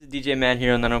DJ Matt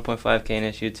here on 91.5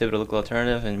 KNSU, Tip of the Local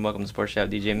Alternative, and welcome to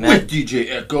Sportschat, DJ Matt. With DJ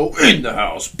Echo in the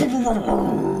house.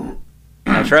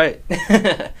 That's right.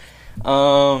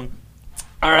 Alright,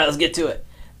 let's get to it.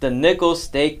 The Nickel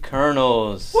Steak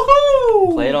Colonels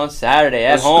played on Saturday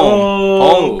at home.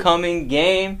 Homecoming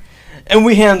game, and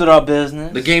we handled our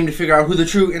business. The game to figure out who the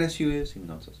true NSU is, even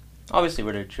though it's us. Obviously,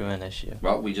 we're the true NSU.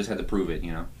 Well, we just had to prove it,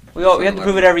 you know. We have to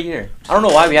prove it every year. I don't know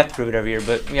why we have to prove it every year,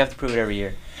 but we have to prove it every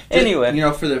year. Anyway, you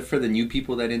know, for the new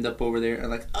people that end up over there and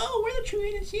like, oh, we're the true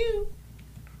NSU.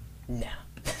 No.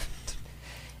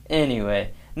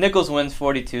 Anyway, Nichols wins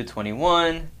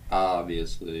 42-21.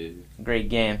 Obviously. Great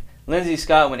game. Lindsey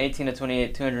Scott went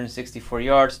 18-28, 264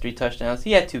 yards, 3 touchdowns.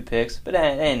 He had 2 picks, but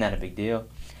that ain't that a big deal.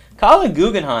 Colin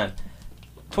Guggenheim,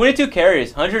 22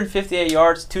 carries, 158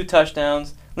 yards, 2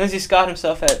 touchdowns. Lindsey Scott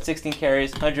himself had 16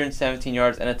 carries, 117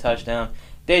 yards, and a touchdown.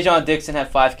 Dejon Dixon had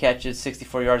 5 catches,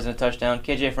 64 yards, and a touchdown.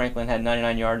 KJ Franklin had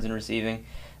 99 yards in receiving.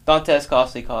 Dantes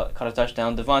Costley caught a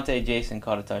touchdown. Devontae Jason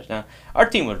caught a touchdown. Our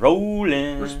team was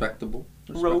rolling. Respectable.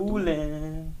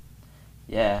 Rolling.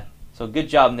 Yeah. So good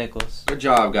job, Nichols. Good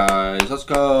job, guys. Let's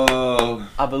go.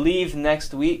 I believe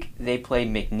next week they play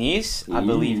McNeese. I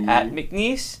believe at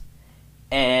McNeese.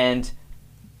 And,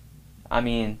 I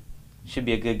mean, should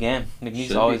be a good game.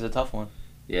 McNeese is always a tough one.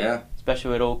 Yeah.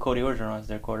 Especially with old Cody Orgeron as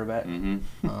their quarterback.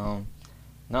 Mm-hmm.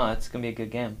 No, it's going to be a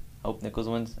good game. Hope Nichols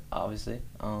wins, obviously.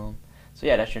 So,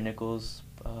 yeah, that's your Nichols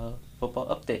football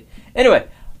update. Anyway,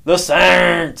 the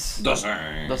Saints. The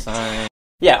Saints.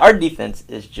 Yeah, our defense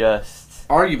is just...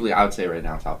 Arguably, I would say right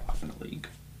now, top 5 in the league.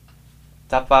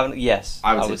 Top 5? Yes.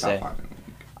 I would say top 5 in the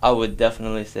league. I would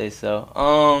definitely say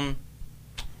so.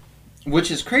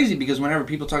 Which is crazy because whenever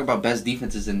people talk about best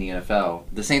defenses in the NFL,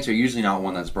 the Saints are usually not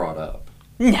one that's brought up.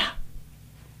 Nah.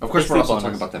 Of course, we're also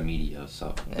talking about the media,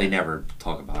 so they never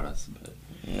talk about us. But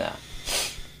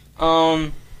Nah.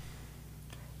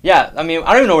 Yeah, I mean,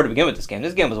 I don't even know where to begin with this game.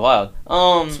 This game was wild.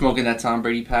 Smoking that Tom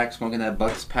Brady pack, smoking that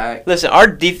Bucks pack. Listen,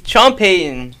 Sean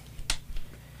Payton,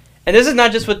 and this is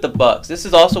not just with the Bucks. This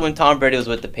is also when Tom Brady was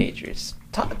with the Patriots.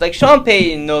 Sean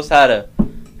Payton knows how to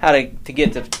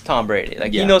get to Tom Brady.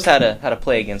 He knows how to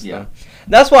play against them.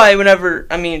 That's why whenever,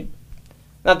 I mean,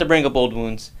 not to bring up old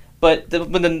wounds, but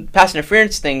when the pass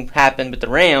interference thing happened with the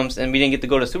Rams and we didn't get to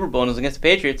go to the Super Bowl and it was against the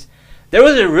Patriots, there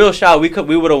was a real shot we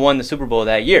would have won the Super Bowl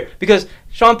that year because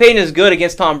Sean Payton is good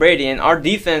against Tom Brady, and our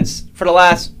defense for the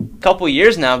last couple of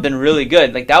years now have been really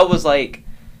good. That was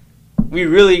we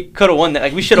really could have won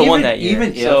that. We should have won that year.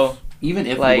 Even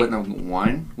if we wouldn't have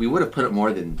won, we would have put up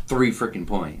more than 3 freaking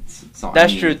points. So,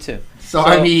 that's true too. So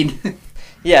I mean,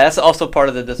 yeah, that's also part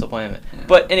of the disappointment. Yeah.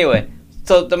 But anyway,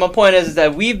 so my point is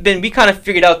that we kind of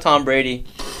figured out Tom Brady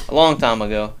a long time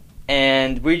ago,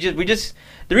 and we just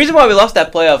the reason why we lost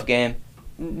that playoff game,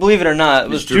 believe it or not,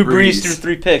 was Drew Brees threw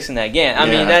 3 picks in that game. I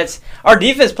mean, our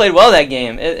defense played well that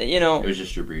game. It was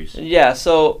just Drew Brees. Yeah,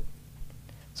 so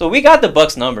we got the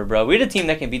Bucks number, bro. We're the team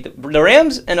that can beat the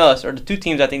Rams and us are the 2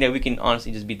 teams I think that we can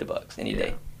honestly just beat the Bucks any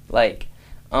day.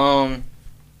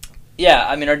 Yeah,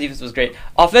 I mean, our defense was great.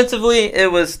 Offensively,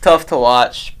 it was tough to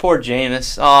watch. Poor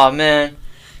Jameis. Oh, man.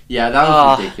 Yeah, that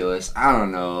was ridiculous. I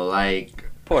don't know,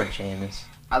 poor Jameis.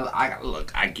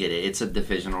 Look, I get it. It's a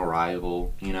divisional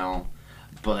rival, you know.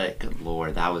 But, good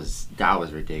Lord, that was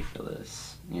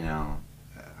ridiculous, you know.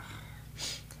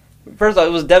 First of all,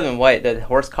 it was Devin White that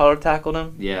horse collar tackled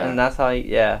him. Yeah. And that's how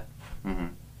that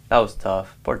was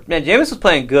tough. Man, Jameis was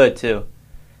playing good, too.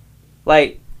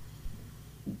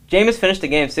 Jameis finished the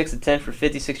game 6-10 for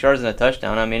 56 yards and a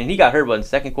touchdown. I mean, and he got hurt, in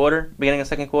second quarter? Beginning of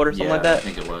second quarter, something like that? I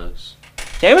think it was.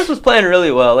 Jameis was playing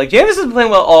really well. Jameis has been playing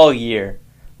well all year.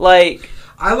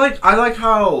 I like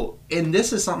how, and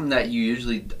this is something that you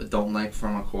usually don't like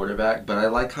from a quarterback, but I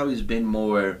like how he's been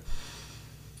more,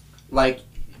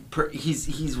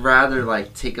 he's rather,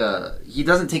 he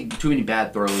doesn't take too many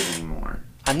bad throws anymore.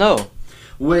 I know.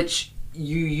 Which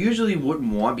you usually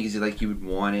wouldn't want because, you would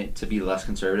want it to be less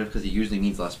conservative because it usually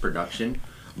means less production.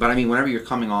 But, I mean, whenever you're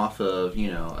coming off of,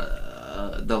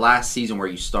 the last season where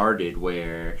you started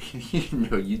where,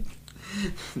 you...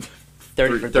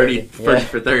 30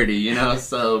 for 30,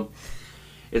 so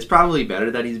it's probably better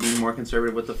that he's being more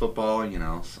conservative with the football,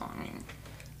 so I mean.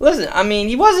 Listen, I mean,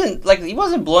 he wasn't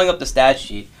blowing up the stat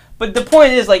sheet, but the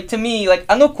point is, to me,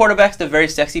 I know quarterback's a very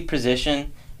sexy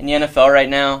position in the NFL right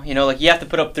now, you have to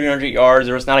put up 300 yards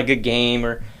or it's not a good game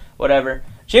or whatever.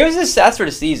 Jameis' stats for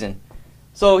the season,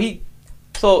 so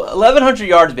 1,100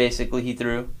 yards basically he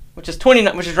threw, which is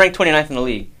ranked 29th in the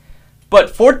league. But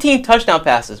 14 touchdown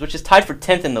passes, which is tied for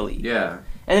 10th in the league. Yeah.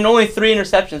 And then only 3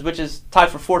 interceptions, which is tied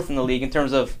for 4th in the league in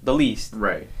terms of the least.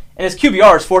 Right. And his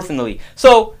QBR is 4th in the league.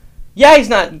 So Yeah, he's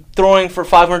not throwing for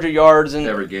 500 yards in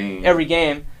every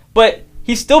game, but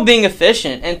he's still being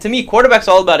efficient. And to me, quarterback's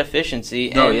all about efficiency.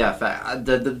 No, yeah.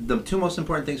 The two most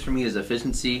important things for me is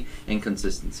efficiency and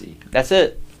consistency. That's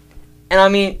it. And I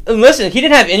mean, listen, he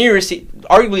didn't have any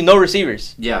arguably no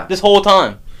receivers. Yeah. This whole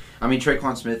time. I mean,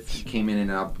 Traquan Smith came in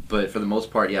and out, but for the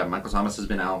most part, yeah, Michael Thomas has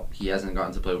been out. He hasn't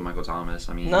gotten to play with Michael Thomas.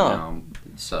 I mean, no.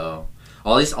 So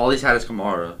all he's had is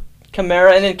Kamara,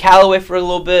 and then Callaway for a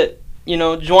little bit.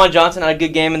 Juwan Johnson had a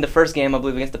good game in the first game, I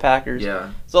believe, against the Packers. Yeah.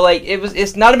 So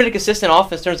it's not been a consistent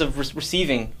offense in terms of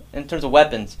receiving, in terms of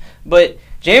weapons. But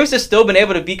James has still been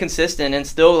able to be consistent and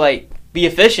still be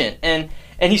efficient, and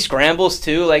he scrambles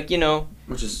too,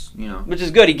 which is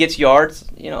good. He gets yards,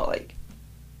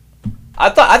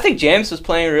 I think James was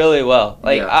playing really well.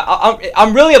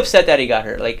 I'm really upset that he got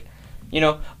hurt.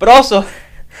 But also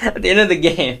at the end of the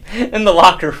game in the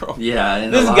locker room,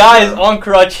 this guy is on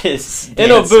crutches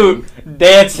in a boot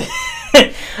dancing.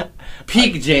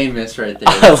 Peak Jameis right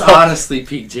there. That's honestly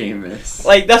peak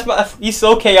Jameis. He's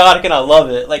so chaotic and I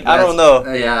love it. I don't know.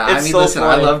 Yeah, it's so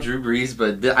funny. I love Drew Brees,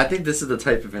 but I think this is the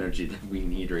type of energy that we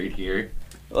need right here.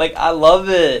 I love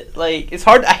it. It's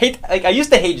hard. I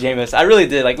used to hate Jameis. I really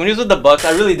did. When he was with the Bucs,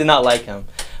 I really did not like him.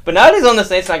 But now that he's on the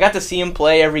Saints, I got to see him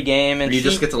play every game, and you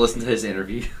just get to listen to his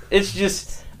interview. It's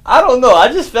just, I don't know.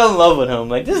 I just fell in love with him.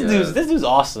 This dude's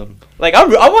awesome. I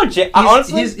want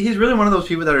honestly, he's really one of those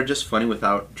people that are just funny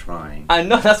without trying. I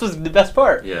know, that's what's the best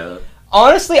part. Yeah.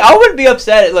 Honestly, I wouldn't be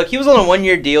upset. Look, he was on a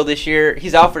 1-year deal this year.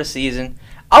 He's out for the season.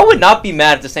 I would not be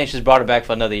mad if the Saints just brought him back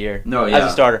for another year. No, yeah. As a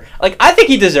starter. I think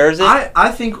he deserves it.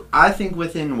 I think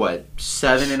within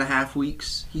 7.5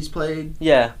 weeks he's played.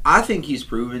 Yeah. I think he's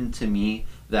proven to me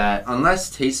that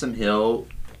unless Taysom Hill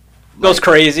goes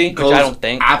crazy, which I don't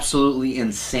think. Absolutely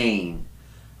insane.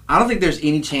 I don't think there's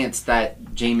any chance that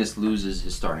Jameis loses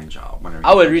his starting job.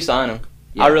 I would re-sign him.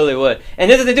 Yeah. I really would. And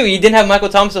here's the thing, too. He didn't have Michael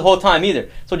Thomas the whole time either.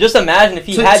 So just imagine if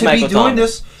he had Michael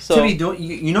Thomas.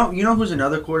 You know who's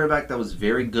another quarterback that was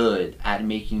very good at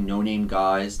making no-name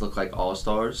guys look like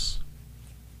all-stars?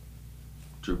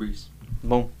 Drew Brees.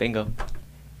 Boom. Bingo.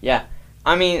 Yeah.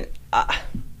 I mean,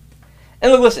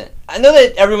 and look, listen. I know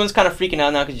that everyone's kind of freaking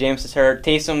out now because James is hurt.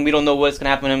 Taysom, we don't know what's going to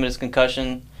happen to him with his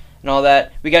concussion and all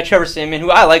that. We got Trevor Siemian, who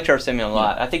I like Trevor Siemian a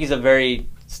lot. I think he's a very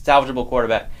salvageable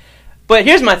quarterback. But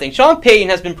here's my thing. Sean Payton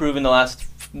has been proven the last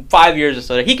 5 years or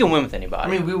so that he can win with anybody. I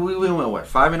mean, we went,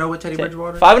 5-0 with Teddy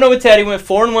Bridgewater? 5-0 with Teddy. We went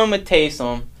 4-1 with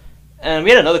Taysom. And we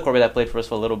had another quarterback that played for us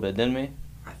for a little bit, didn't we?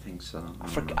 I think so. I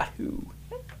forgot who.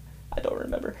 I don't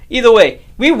remember. Either way,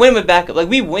 we win with backup.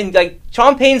 We win.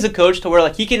 Sean Payton's a coach to where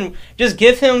he can just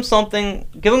give him something,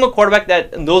 give him a quarterback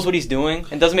that knows what he's doing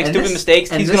and doesn't make stupid mistakes.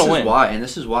 He's going to win.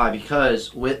 This is why,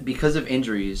 because of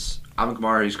injuries, Alvin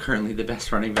Kamara is currently the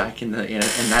best running back in the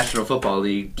National Football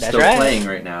League, playing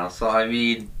right now. So I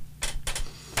mean,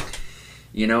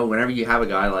 whenever you have a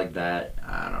guy like that,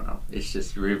 I don't know. It's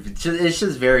just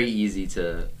very easy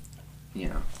to,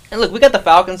 And look, we got the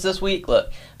Falcons this week.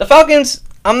 Look, the Falcons.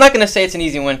 I'm not gonna say it's an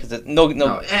easy win because no.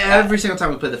 Every single time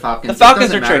we play the Falcons, are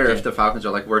tricky. If the Falcons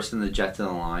are worse than the Jets and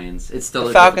the Lions, it's still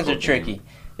the Falcons are tricky. Game.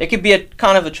 It could be a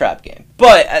kind of a trap game,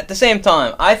 but at the same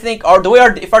time, I think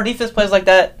if our defense plays like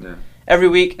that every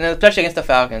week, and especially against the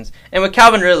Falcons, and with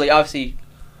Calvin Ridley, obviously,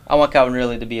 I want Calvin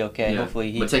Ridley to be okay. Yeah.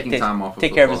 Hopefully, he take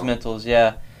care of his mentals.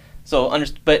 Yeah. So,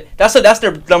 but that's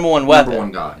their number one weapon. Number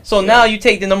one guy. So now you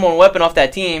take the number one weapon off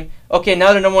that team. Okay,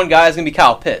 now their number one guy is gonna be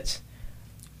Kyle Pitts.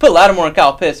 Put Lattimore and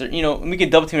Kyle Pitts, or we can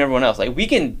double team everyone else.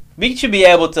 We should be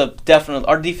able to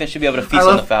our defense should be able to feast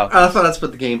on the Falcons. I thought that's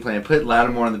what the game plan. Put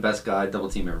Lattimore on the best guy, double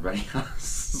team everybody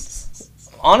else.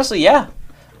 Honestly, yeah.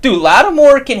 Dude,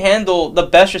 Lattimore can handle the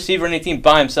best receiver in any team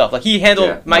by himself. He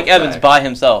handled Mike Evans by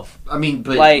himself. I mean,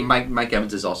 but Mike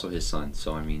Evans is also his son,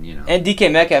 so I mean, And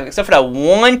DK Metcalf, except for that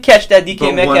one catch that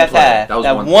DK Metcalf had,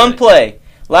 that one play,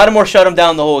 Lattimore shut him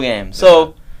down the whole game. Yeah.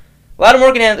 So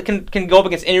Lattimore can go up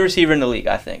against any receiver in the league,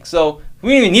 I think. So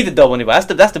we don't even need to double anybody.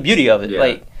 That's the beauty of it.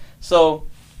 Yeah. So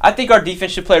I think our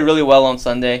defense should play really well on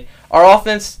Sunday. Our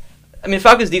offense,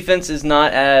 Falcons defense is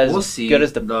not as good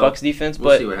as the Bucs defense,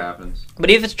 we'll see what happens.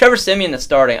 But if it's Trevor Siemian that's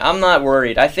starting, I'm not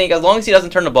worried. I think as long as he doesn't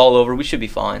turn the ball over, we should be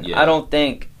fine. Yeah. I don't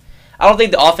think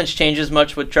the offense changes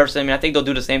much with Trevor Siemian. I think they'll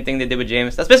do the same thing they did with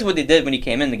Jameis. That's basically what they did when he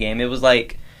came in the game. It was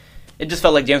it just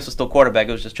felt like Jameis was still quarterback.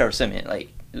 It was just Trevor Siemian.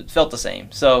 It felt the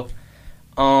same. So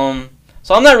I'm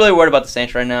not really worried about the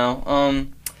Saints right now.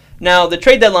 Now the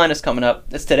trade deadline is coming up.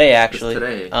 It's today actually. It's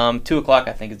today. 2:00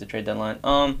 I think is the trade deadline.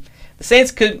 The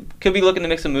Saints could be looking to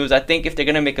make some moves. I think if they're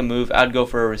gonna make a move, I'd go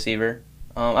for a receiver.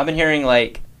 I've been hearing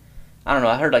I don't know.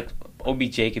 I heard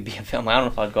OBJ could be a film. I don't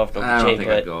know if I'd go after OBJ. I don't think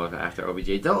I'd go after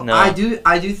OBJ. Though No. I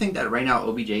do think that right now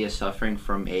OBJ is suffering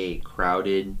from a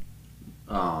crowded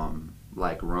room.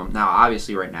 Now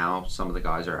obviously right now some of the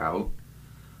guys are out.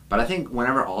 But I think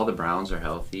whenever all the Browns are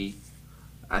healthy,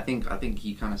 I think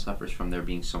he kind of suffers from there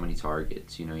being so many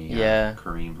targets. You know, you have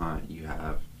Kareem Hunt, you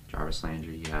have Jarvis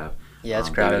Landry, you have it's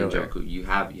crowded over here. You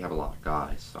have a lot of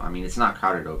guys. So I mean, it's not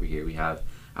crowded over here. We have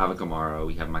Alvin Kamara,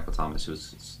 we have Michael Thomas,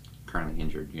 who's currently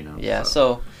injured. You know. Yeah.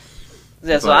 So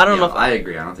I don't know. If I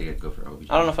agree. I don't think I'd go for OBJ.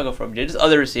 I don't know if I go for OBJ. There's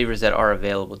other receivers that are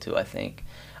available too. I think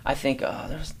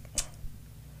there's.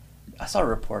 I saw a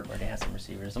report where they had some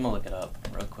receivers. I'm gonna look it up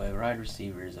real quick. Wide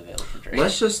receivers available for Drake.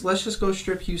 Let's just go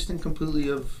strip Houston completely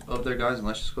of their guys and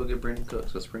let's just go get Brandon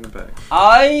Cooks. Let's bring him back.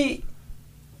 I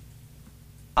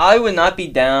would not be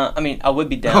down. I mean, I would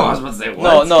be down. Oh, I was about to say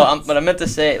what? No. But I meant to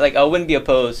say I wouldn't be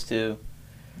opposed to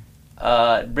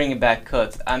bringing back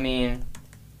Cooks. I mean,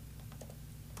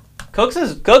 Cooks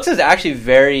is actually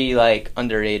very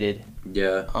underrated.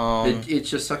 Yeah. It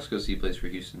just sucks because he plays for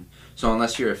Houston. So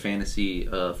unless you're a fantasy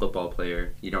football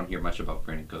player, you don't hear much about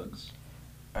Brandon Cooks.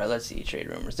 All right, let's see trade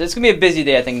rumors. It's gonna be a busy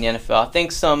day, I think, in the NFL. I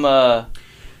think some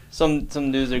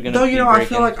news are gonna. No, I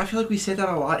feel like we say that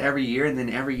a lot every year, and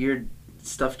then every year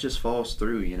stuff just falls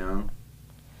through. You know.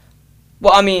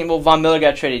 Well, Von Miller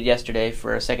got traded yesterday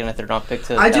for a second and third round pick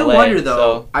to LA. I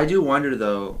do wonder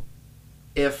though,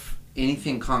 if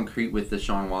anything concrete with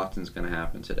Deshaun Watson's gonna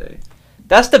happen today.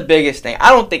 That's the biggest thing.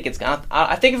 I don't think it's gonna.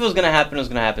 I think if it was gonna happen, it was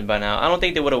gonna happen by now. I don't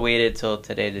think they would have waited till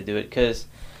today to do it. Cause,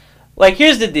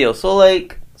 here's the deal. So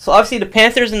obviously the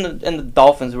Panthers and the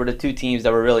Dolphins were the two teams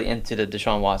that were really into the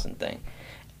Deshaun Watson thing.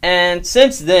 And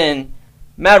since then,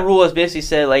 Matt Rule has basically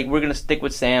said we're gonna stick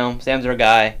with Sam. Sam's our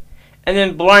guy. And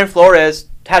then Brian Flores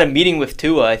had a meeting with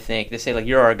Tua. I think they say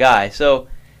you're our guy. So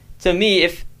to me,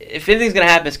 if anything's gonna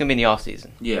happen, it's gonna be in the offseason.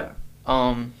 Yeah.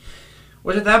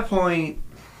 Which at that point.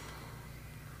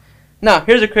 Now,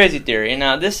 here's a crazy theory.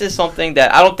 Now, this is something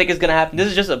that I don't think is going to happen.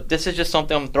 This is just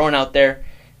something I'm throwing out there.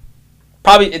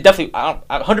 Probably, definitely,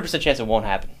 100% chance it won't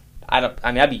happen. I don't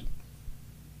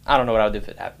know what I would do if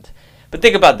it happened. But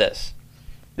think about this.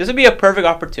 This would be a perfect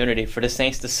opportunity for the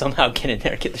Saints to somehow get in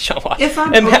there and get Deshaun Watson.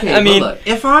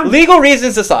 If I'm legal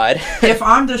reasons aside. If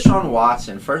I'm Deshaun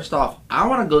Watson, first off, I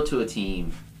want to go to a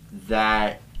team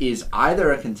that is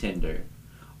either a contender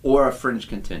or a fringe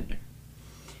contender.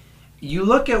 You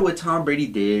look at what Tom Brady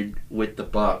did with the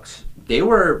Bucs. They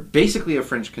were basically a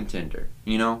fringe contender,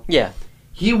 you know? Yeah.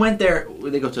 He went there,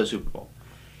 they go to a Super Bowl.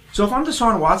 So if I'm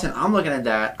Deshaun Watson, I'm looking at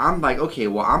that. I'm like, okay,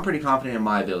 well, I'm pretty confident in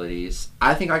my abilities.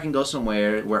 I think I can go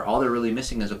somewhere where all they're really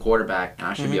missing is a quarterback, and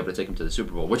I should be able to take him to the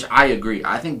Super Bowl, which I agree.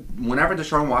 I think whenever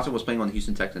Deshaun Watson was playing on the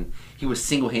Houston Texans, he was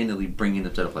single-handedly bringing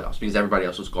them to the playoffs because everybody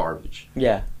else was garbage.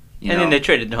 Yeah. Then they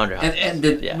traded DeAndre Hopkins. And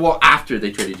then, well, after they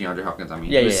traded DeAndre Hopkins,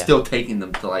 he was still taking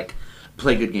them to,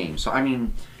 play good games. So,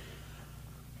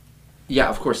 yeah,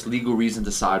 of course, legal reasons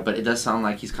aside, but it does sound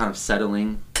like he's kind of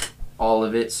settling all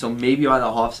of it. So maybe by the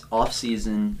off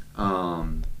season,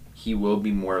 he will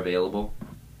be more available.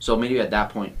 So maybe at that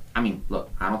point, look,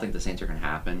 I don't think the Saints are going to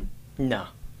happen. No.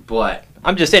 But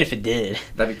I'm just saying if it did.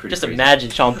 That'd be pretty just crazy. Imagine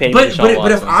Sean Payton but Deshaun Watson.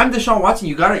 But if I'm Deshaun Watson,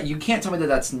 you can't tell me that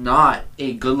that's not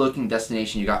a good-looking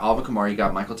destination. You got Alvin Kamara, you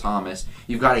got Michael Thomas.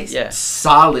 You've got a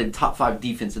solid top 5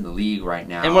 defense in the league right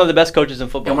now. And one of the best coaches in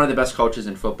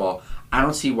football. I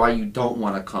don't see why you don't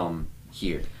want to come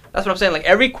here. That's what I'm saying.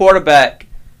 Every quarterback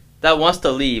that wants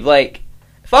to leave,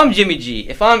 if I'm Jimmy G,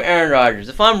 if I'm Aaron Rodgers,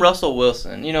 if I'm Russell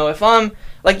Wilson, if I'm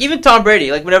even Tom Brady,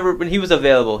 when he was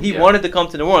available, he wanted to come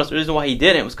to New Orleans. The reason why he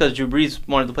didn't was because Drew Brees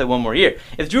wanted to play one more year.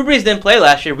 If Drew Brees didn't play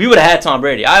last year, we would have had Tom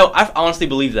Brady. I honestly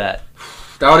believe that.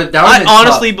 I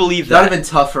honestly believe that. That would have been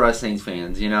tough for us Saints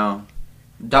fans,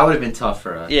 That would have been tough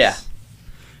for us. Yeah.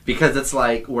 Because it's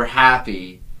we're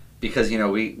happy because,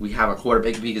 we have a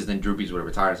quarterback because then Drew Brees would have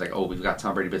retired. It's we've got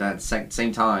Tom Brady. But then at the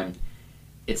same time,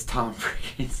 it's Tom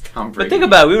Brady. But think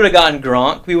about it. We would have gotten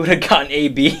Gronk. We would have gotten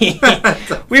AB.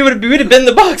 we would have been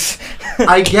the Bucs.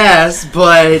 I guess,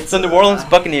 but the New Orleans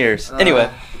Buccaneers.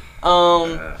 Anyway,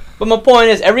 but my point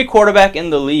is, every quarterback in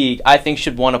the league, I think,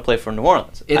 should want to play for New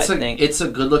Orleans. It's a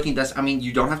good-looking.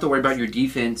 You don't have to worry about your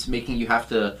defense making you have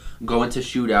to go into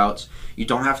shootouts. You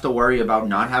don't have to worry about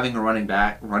not having a running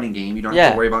game. You don't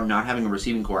have to worry about not having a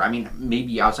receiving core.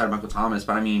 Maybe outside of Michael Thomas,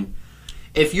 but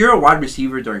if you're a wide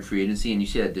receiver during free agency and you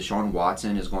see that Deshaun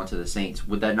Watson is going to the Saints,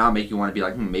 would that not make you want to be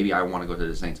like, maybe I want to go to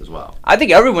the Saints as well? I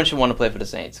think everyone should want to play for the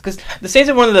Saints because the Saints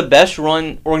are one of the best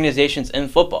run organizations in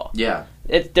football. Yeah.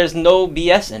 There's no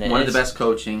BS in it. One of the best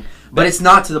coaching. But it's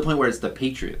not to the point where it's the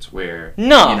Patriots where,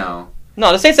 No,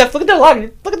 the Saints look at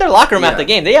their locker room after the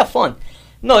game. They have fun.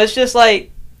 No, it's just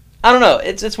I don't know.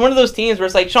 It's one of those teams where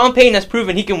it's like Sean Payton has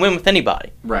proven he can win with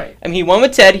anybody. Right. I mean, he won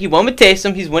with Ted. He won with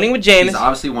Taysom. He's winning with Jameis. He's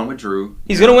obviously won with Drew.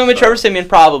 He's going to win with Trevor Siemian,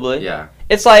 probably. Yeah.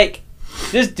 It's like,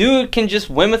 this dude can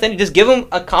just win with any. Just give him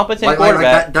a competent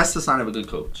quarterback. That's the sign of a good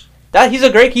coach. He's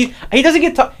a great. He doesn't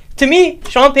get to me.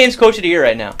 Sean Payton's coach of the year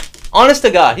right now. Honest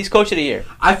to God, he's coach of the year.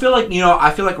 I feel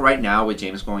like right now with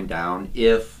Jameis going down,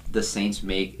 if the Saints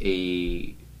make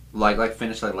a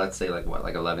finish let's say 11-6,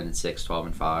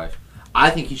 12-5. I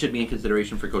think he should be in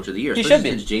consideration for Coach of the Year. He should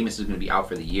be. Since Jameis is going to be out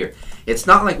for the year. It's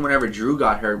not like whenever Drew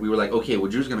got hurt, we were like, okay, well,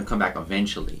 Drew's going to come back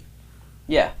eventually.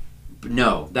 Yeah. But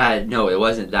no, it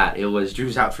wasn't that. It was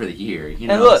Drew's out for the year. You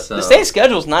know, and look, the Saints'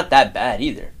 schedule's not that bad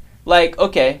either. Like,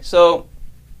 okay, so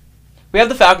we have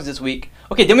the Falcons this week.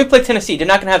 Okay, then we play Tennessee. They're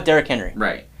not going to have Derrick Henry.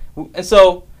 Right. And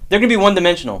so they're going to be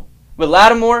one-dimensional. With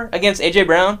Lattimore against A.J.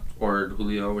 Brown or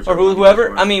Julio or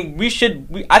whoever, I mean,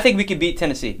 I think we could beat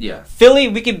Tennessee. Yeah. Philly,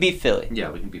 we could beat Philly. Yeah,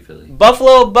 we can beat Philly.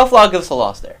 Buffalo gives us a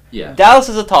loss there. Yeah. Dallas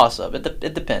is a toss-up. It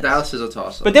depends. Dallas is a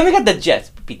toss-up. But then we got the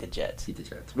Jets. Beat the Jets.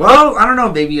 Well, I don't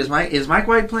know, baby. Is Mike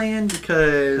White playing?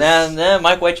 Because Nah,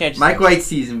 Mike White chances. Mike White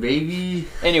season, baby.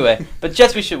 Anyway, but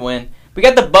Jets we should win. We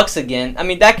got the Bucks again. I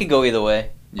mean, that could go either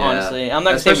way. Yeah. Honestly, I'm not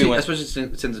gonna say we win, especially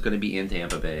since it's going to be in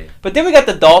Tampa Bay. But then we got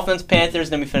the Dolphins, Panthers,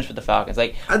 and then we finish with the Falcons.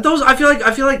 Like those, I feel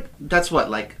like that's what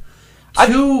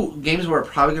two games we're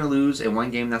probably going to lose, and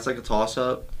one game that's like a toss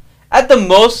up. At the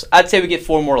most, I'd say we get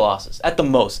 4 more losses. At the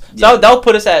most, so that'll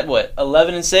put us at what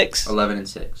 11-6.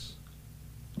 11-6.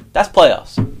 That's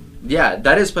playoffs. Yeah,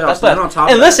 that is playoffs. That's playoffs. On top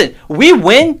and listen, we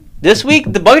win this week.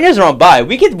 The Buccaneers are on bye.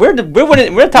 We're top of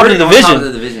the division. Top of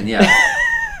the division, yeah.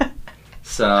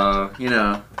 So, you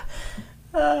know.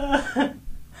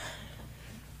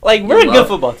 Like, we're a good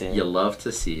football team. You love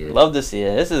to see it. Love to see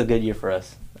it. This is a good year for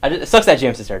us. It sucks that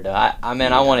Jameis is hurt, though. I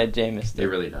wanted Jameis. It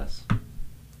really does.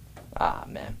 Ah,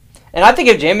 man. And I think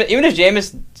even if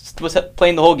Jameis was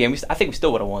playing the whole game, I think we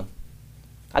still would have won.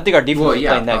 I think our defense was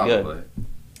playing that good.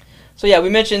 So, yeah, we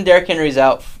mentioned Derrick Henry's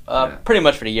out pretty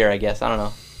much for the year, I guess. I don't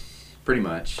know. Pretty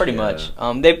much.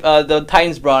 The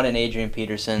Titans brought in Adrian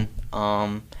Peterson.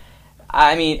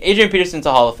 I mean, Adrian Peterson's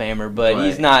a Hall of Famer, but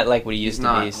he's not like what he used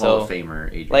to be. He's not Hall of Famer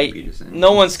Adrian Peterson.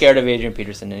 No one's scared of Adrian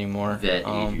Peterson anymore. Vet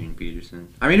Adrian Peterson.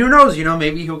 I mean, who knows? You know,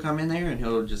 maybe he'll come in there and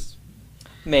he'll just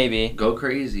go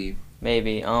crazy.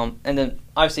 Maybe. And then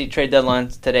obviously trade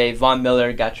deadlines today. Von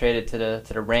Miller got traded to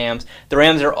the Rams. The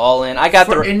Rams are all in. I got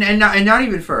and not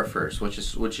even for a first, which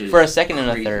is for a second and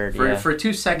a third. For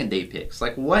 2 second-day picks.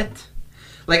 Like what?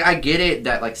 Like, I get it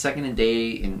that, like, second and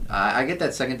day, and I get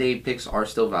that second day picks are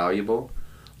still valuable.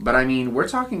 But, I mean, we're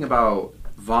talking about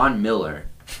Von Miller.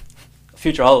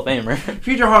 Future Hall of Famer.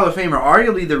 Future Hall of Famer.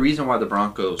 Arguably the reason why the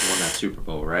Broncos won that Super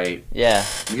Bowl, right? Yeah.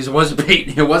 Because it wasn't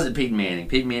Peyton Manning.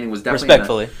 Peyton Manning was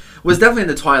definitely in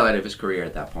the twilight of his career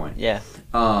at that point. Yeah.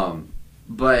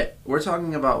 But we're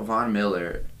talking about Von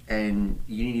Miller, and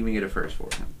you didn't even get a first for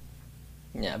him.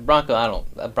 Yeah, Bronco,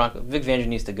 Vic Fangio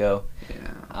needs to go. Yeah.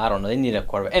 I don't know. They need a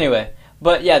quarterback. Anyway,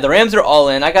 but yeah, the Rams are all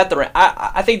in.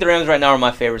 I think the Rams right now are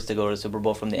my favorites to go to the Super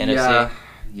Bowl from the NFC.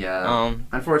 Yeah.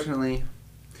 Unfortunately,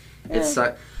 it's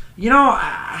you know,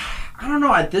 I don't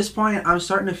know. At this point, I'm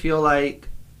starting to feel like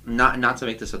not to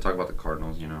make this a talk about the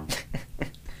Cardinals. You know,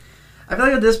 I feel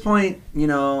like at this point, you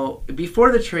know,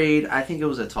 before the trade, I think it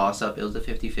was a toss up. It was a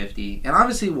 50-50, and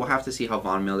obviously we'll have to see how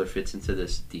Von Miller fits into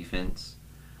this defense.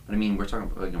 I mean, we're talking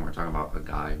about a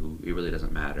guy who it really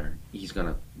doesn't matter. He's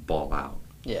gonna ball out.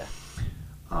 Yeah.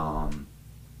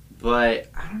 But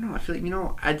I don't know. I feel like, you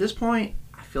know, at this point,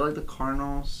 I feel like the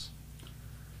Cardinals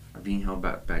are being held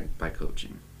back by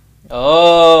coaching.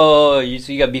 Oh,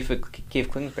 so you got beef with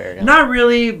Keith Kingsbury? Huh? Not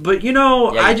really, but you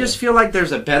know, I just feel like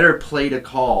there's a better play to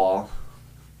call.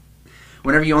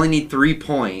 Whenever you only need 3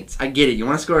 points, I get it. You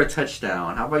want to score a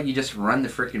touchdown. How about you just run the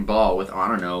freaking ball with, I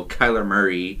don't know, Kyler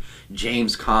Murray,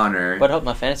 James Conner,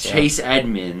 Chase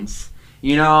Edmonds.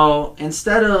 You know,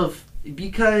 instead of,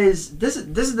 because this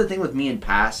is the thing with me in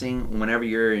passing. Whenever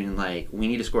you're in, like, we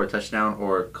need to score a touchdown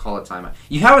or call a timeout,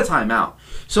 you have a timeout.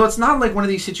 So it's not like one of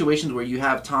these situations where you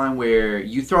have time where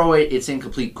you throw it, it's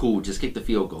incomplete, cool, just kick the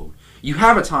field goal. You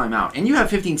have a timeout, and you have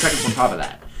 15 seconds on top of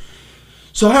that.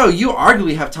 So, hell, you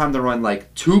arguably have time to run,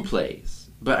 like, 2 plays.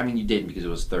 But, I mean, you didn't because it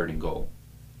was 3rd and goal.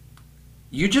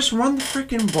 You just run the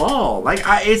freaking ball. Like,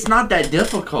 it's not that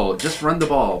difficult. Just run the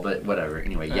ball. But whatever.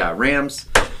 Anyway, yeah, Rams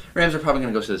are probably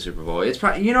going to go to the Super Bowl. It's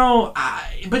probably, you know,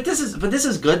 but this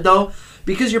is good, though,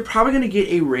 because you're probably going to get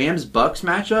a Rams-Bucks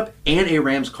matchup and a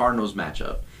Rams-Cardinals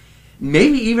matchup.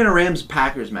 Maybe even a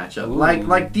Rams-Packers matchup. Ooh.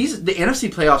 Like the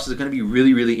NFC playoffs is going to be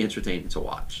really, really entertaining to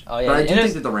watch. Oh yeah, but I do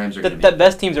think that the Rams are going to be the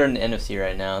best teams are in the NFC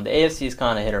right now. The AFC is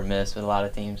kind of hit or miss with a lot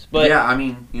of teams. But yeah, I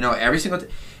mean, it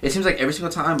seems like every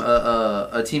single time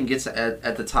a team gets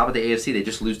at the top of the AFC, they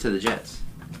just lose to the Jets.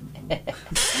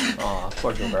 Oh,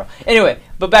 poor Joe Burrow. Anyway,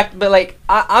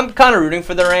 I'm kind of rooting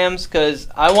for the Rams because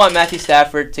I want Matthew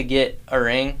Stafford to get a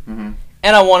ring,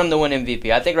 and I want him to win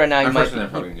MVP. I think right now he might. They're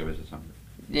probably going to give it to somebody.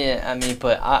 Yeah, I mean,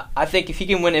 but I think if he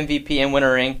can win MVP and win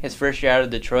a ring his first year out of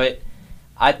Detroit,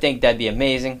 I think that'd be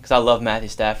amazing because I love Matthew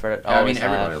Stafford. Yeah, I mean,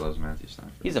 everybody loves Matthew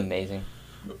Stafford. He's amazing.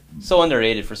 So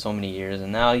underrated for so many years,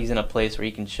 and now he's in a place where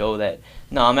he can show that,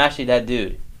 no, I'm actually that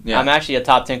dude. Yeah. I'm actually a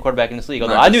top 10 quarterback in this league.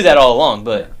 Although I knew that all along,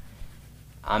 but, yeah.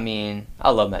 I mean,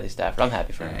 I love Matthew Stafford. I'm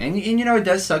happy for him. And it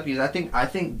does suck because I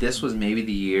think this was maybe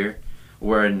the year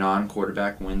where a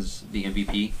non-quarterback wins the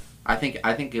MVP. I think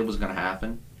it was going to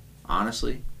happen.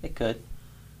 Honestly, it could,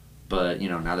 but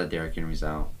now that Derrick Henry's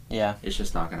out, yeah, it's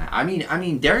just not gonna. I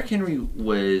mean, Derrick Henry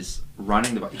was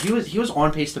running the. He was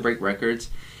on pace to break records.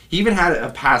 He even had a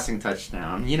passing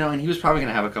touchdown, and he was probably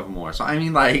gonna have a couple more. So I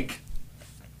mean,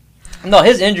 no,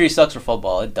 his injury sucks for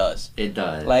football. It does. It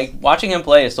does. Like watching him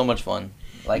play is so much fun.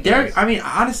 Like Derrick. I mean,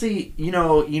 honestly,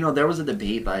 there was a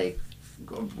debate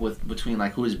between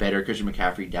who is better, Christian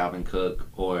McCaffrey, Dalvin Cook,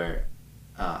 or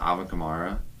Alvin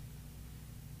Kamara.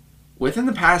 Within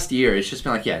the past year, it's just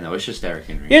been it's just Derrick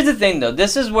Henry. Here's the thing, though.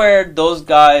 This is where those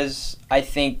guys, I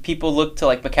think, people look to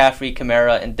McCaffrey,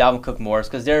 Kamara, and Dalvin Cook more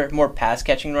because they're more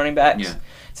pass-catching running backs. Yeah.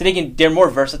 So they're more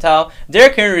versatile.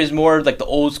 Derrick Henry is more like the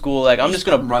old school, I'm just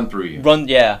gonna run through you. I'm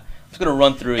just gonna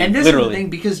run through you. And this literally. is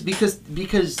the thing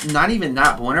because not even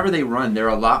that, but whenever they run, they're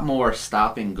a lot more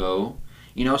stop and go.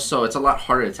 So it's a lot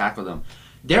harder to tackle them.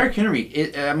 Derrick Henry,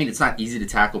 it's not easy to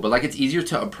tackle, but it's easier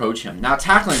to approach him. Now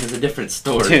tackling is a different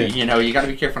story. Dude. You got to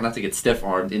be careful not to get stiff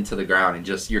armed into the ground and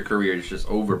just your career is just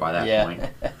over by that point.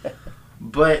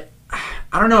 But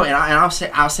I don't know, and I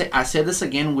said this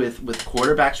again with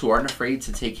quarterbacks who aren't afraid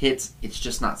to take hits. It's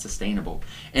just not sustainable.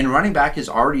 And running back is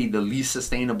already the least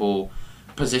sustainable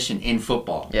position in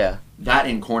football. Yeah, that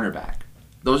and cornerback.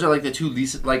 Those are the two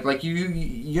least you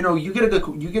get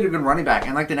a good running back,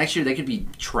 and the next year they could be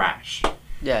trash.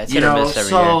 Yeah, it's hit or miss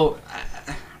every year.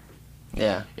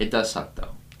 Yeah, it does suck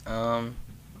though.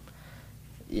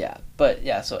 Yeah, but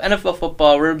so NFL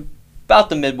football, we're about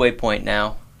the midway point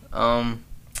now.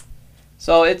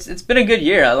 So it's been a good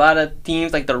year. A lot of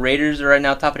teams like the Raiders are right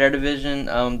now top of their division.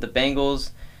 The Bengals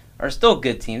are still a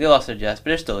good team. They lost their Jets, but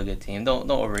they're still a good team. Don't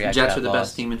overreact. Jets are the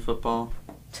best team in football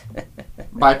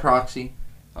by proxy.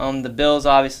 The Bills,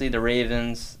 obviously, the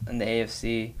Ravens, and the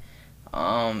AFC,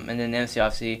 and then the NFC,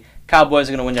 obviously. Cowboys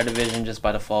are going to win their division just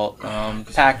by default.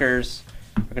 Packers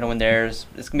are going to win theirs.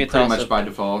 It's going to be a pretty much by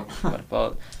default.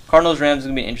 Cardinals, Rams is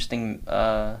going to be interesting.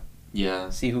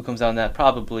 See who comes out on that.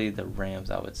 Probably the Rams,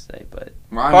 I would say, but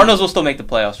Cardinals will still make the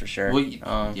playoffs for sure. Well,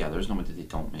 there's no way that they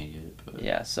don't make it.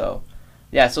 But. So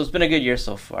it's been a good year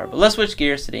so far. But let's switch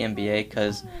gears to the NBA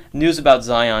because news about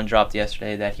Zion dropped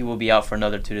yesterday that he will be out for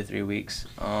another 2 to 3 weeks.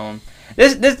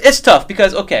 This it's tough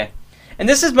because and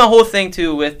this is my whole thing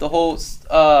too with the whole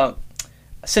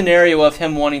scenario of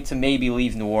him wanting to maybe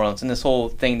leave New Orleans and this whole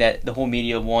thing that the whole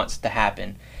media wants to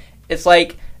happen. It's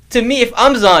to me, if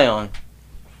I'm Zion,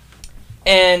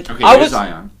 and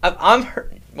Zion. I'm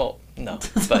hurt. Well, no,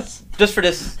 but just for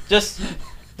this, just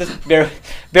bear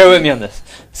with me on this.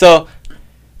 So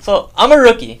I'm a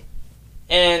rookie,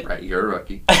 and right, you're a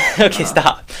rookie. Okay,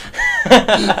 stop.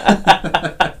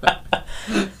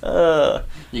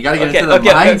 You gotta get into the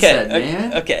mindset,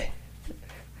 man. Okay.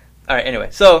 All right. Anyway,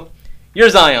 so you're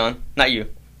Zion, not you,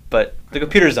 but the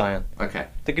computer Zion. Okay.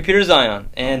 The computer Zion,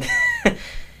 and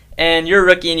and you're a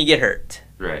rookie and you get hurt.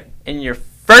 Right. In your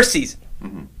first season.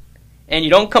 Mm-hmm. And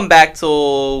you don't come back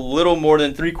till little more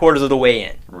than 3/4 of the way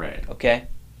in. Right. Okay.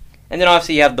 And then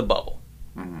obviously you have the bubble.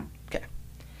 Mm-hmm. Okay.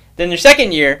 Then your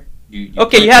second year. You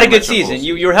had a good season.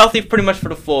 You were healthy pretty much for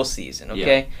the full season,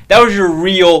 okay? Yeah. That was your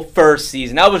real first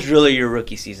season. That was really your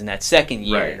rookie season, that second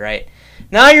year, right?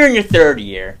 Now you're in your third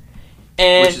year.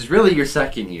 Which is really your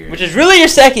second year.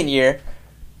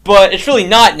 But it's really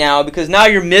not now because now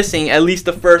you're missing at least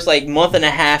the first month and a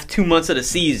half, 2 months of the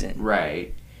season.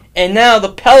 Right. And now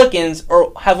the Pelicans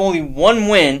have only one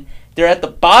win. They're at the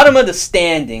bottom of the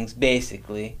standings,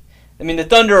 basically. I mean, the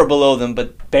Thunder are below them,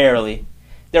 but barely.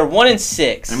 They're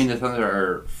 1-6. I mean, the Thunder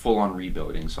are full on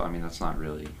rebuilding, so I mean that's not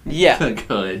really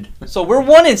good. So we're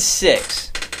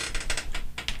 1-6,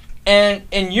 and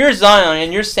you're Zion,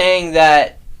 and you're saying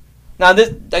that now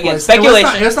this again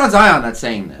speculation. It's not Zion that's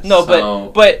saying this. No,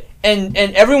 but and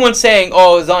everyone's saying,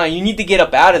 "Oh, Zion, you need to get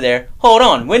up out of there." Hold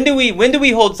on. When do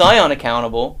we hold Zion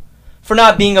accountable for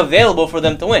not being available for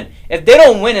them to win? If they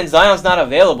don't win and Zion's not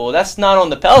available, that's not on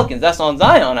the Pelicans. That's on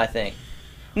Zion, I think.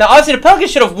 Now, obviously, the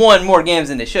Pelicans should have won more games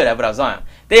than they should have without Zion.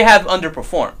 They have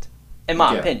underperformed, in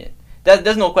my opinion.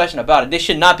 There's no question about it. They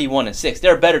should not be 1-6.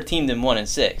 They're a better team than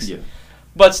 1-6. Yeah.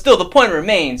 But still, the point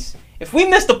remains: if we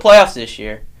miss the playoffs this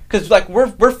year, because like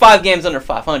we're 5 games under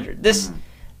 500. This,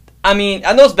 I mean,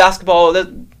 I know it's basketball.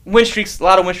 Win streaks, a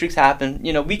lot of win streaks happen.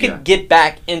 You know, we could get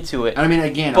back into it. I mean,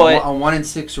 again, a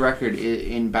 1-6 record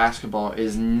in basketball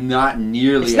is not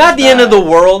nearly. It's not the end of the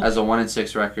world as a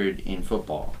 1-6 record in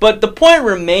football. But the point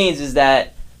remains is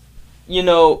that, you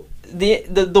know,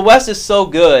 the West is so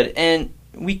good, and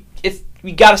we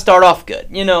got to start off good.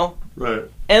 You know. Right.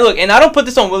 And look, and I don't put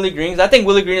this on Willie Green, 'cause I think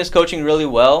Willie Green is coaching really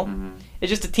well. It's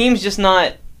just the team's just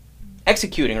not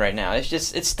executing right now.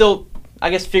 It's still, I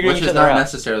guess, figuring each other out. Which is not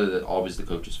necessarily always the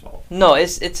coach's fault. No,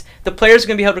 it's the players are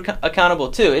going to be held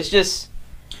accountable too. It's just,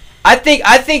 I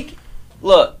think,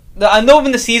 look, I know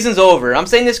when the season's over. I'm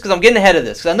saying this because I'm getting ahead of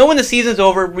this. Because I know when the season's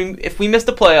over, if we miss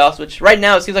the playoffs, which right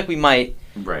now it seems like we might,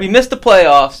 we miss the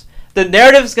playoffs. The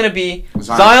narrative is going to be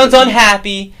Zion's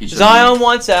unhappy, Zion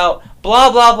wants out,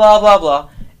 blah blah blah blah blah,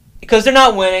 because they're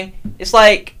not winning. It's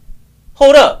like,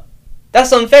 hold up,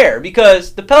 that's unfair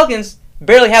because the Pelicans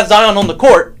barely have Zion on the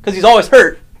court because he's always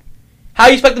hurt. How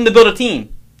do you expect them to build a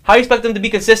team? How do you expect them to be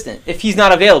consistent if he's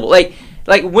not available? Like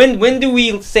when do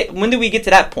we get to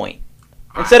that point?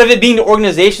 Instead of it being the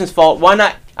organization's fault, why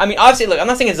not? I mean, obviously, look, I'm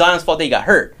not saying it's Zion's fault that he got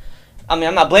hurt. I mean,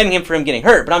 I'm not blaming him for him getting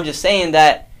hurt, but I'm just saying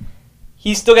that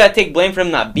he's still got to take blame for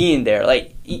him not being there.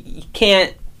 Like, you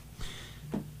can't.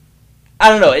 I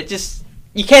don't know. It just,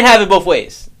 you can't have it both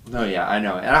ways. No, yeah, I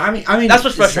know. And I mean, that's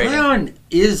what's frustrating. Zion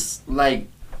is like,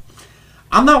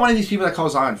 I'm not one of these people that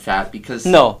calls Zion fat because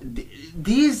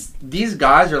these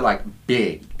guys are like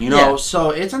big, you know. So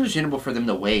it's understandable for them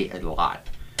to weigh a lot.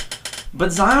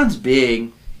 But Zion's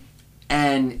big,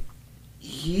 and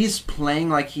he's playing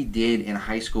like he did in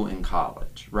high school and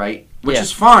college, right? Which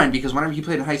is fine because whenever he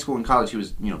played in high school and college, he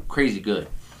was, you know, crazy good.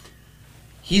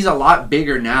 He's a lot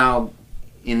bigger now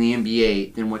in the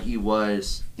NBA than what he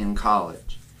was in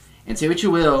college. And say what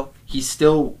you will, he's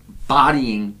still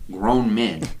bodying grown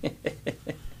men.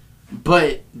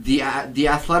 But the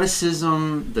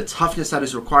athleticism, the toughness that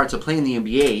is required to play in the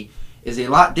NBA is a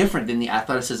lot different than the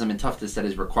athleticism and toughness that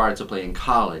is required to play in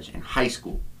college and high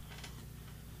school.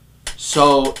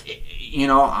 So, you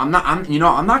know, I'm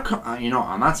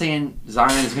not saying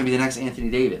Zion is going to be the next Anthony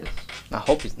Davis. I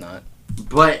hope he's not.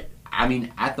 But I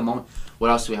mean, at the moment, what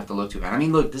else do we have to look to? And I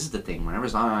mean, look, this is the thing. Whenever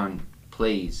Zion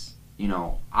plays, you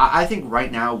know, I think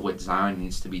right now what Zion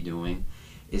needs to be doing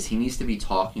is he needs to be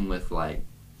talking with like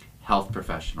health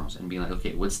professionals and being like,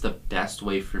 okay, what's the best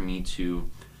way for me to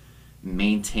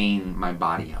maintain my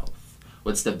body health?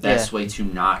 What's the best way to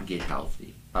not get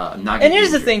healthy? And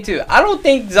here's the thing too. I don't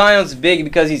think Zion's big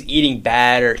because he's eating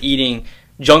bad or eating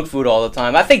junk food all the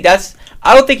time. I think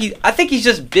he's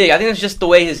just big. I think it's just the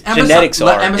way his genetics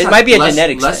are. It might be a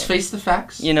genetics thing. Let's face the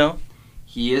facts. You know,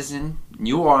 he is in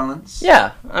New Orleans.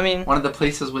 Yeah, I mean, one of the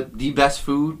places with the best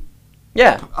food.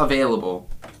 Yeah, available.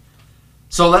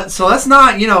 So let's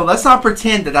not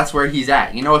pretend that that's where he's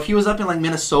at. You know, if he was up in like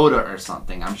Minnesota or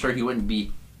something, I'm sure he wouldn't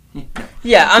be.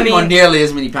 On nearly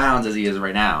as many pounds as he is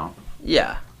right now.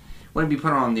 Yeah, wouldn't be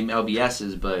put on the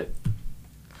LBSs, but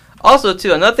also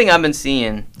too another thing I've been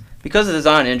seeing because of the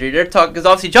Zion injury, they're talking because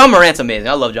obviously John Morant's amazing.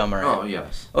 I love John Morant. Oh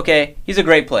yes. Okay, he's a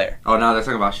great player. Oh, now they're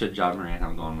talking about should John Morant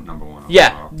have gone number one.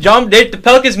 Yeah, the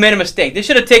Pelicans made a mistake. They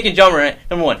should have taken John Morant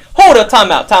number one. Hold up, time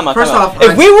out. First off,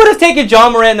 if we would have taken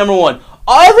John Morant number one,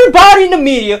 everybody in the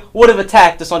media would have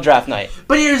attacked us on draft night.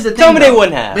 But here's the thing. Tell me they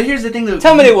wouldn't have. But here's the thing, though.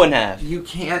 Tell me they wouldn't have. You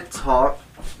can't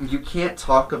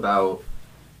talk about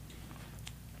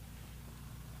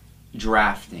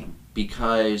drafting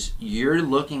because you're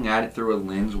looking at it through a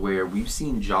lens where we've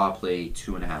seen Ja play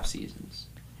 2.5 seasons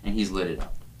and he's lit it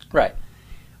up. Right.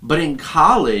 But in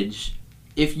college,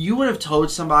 if you would have told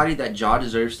somebody that Ja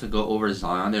deserves to go over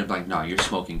Zion, they'd be like, "No, you're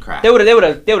smoking crack." They would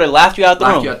have laughed you out the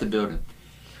room. Laughed you out the building.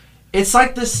 It's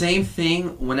like the same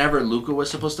thing whenever Luka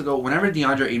was supposed to go. Whenever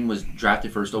DeAndre Ayton was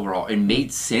drafted first overall, it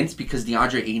made sense because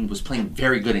DeAndre Ayton was playing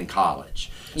very good in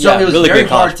college. So it was really very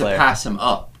hard to pass him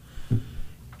up.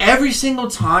 Every single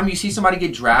time you see somebody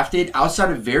get drafted,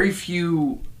 outside of very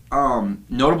few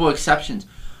notable exceptions,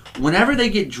 whenever they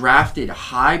get drafted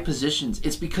high positions,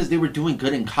 it's because they were doing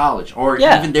good in college or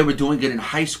even they were doing good in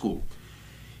high school.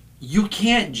 You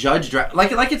can't judge draft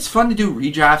like it's fun to do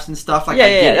redrafts and stuff. Like, I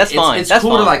get it. That's fine. It's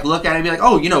cool to like look at it and be like,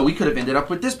 oh, you know, we could have ended up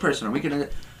with this person or we could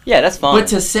have. Yeah, that's fine. But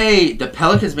to say the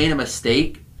Pelicans made a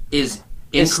mistake is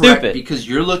incorrect because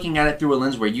you're looking at it through a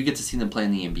lens where you get to see them play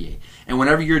in the NBA. And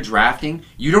whenever you're drafting,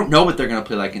 you don't know what they're going to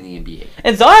play like in the NBA.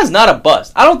 And Zion's not a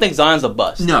bust. I don't think Zion's a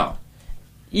bust. No.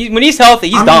 When he's healthy,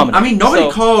 he's dominant. I mean, nobody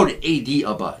called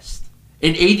AD a bust.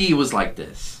 And AD was like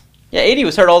this. Yeah, AD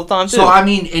was hurt all the time, too. So, I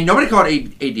mean, and nobody called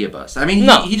AD a bust. I mean,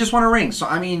 he just won a ring. So,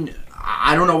 I mean,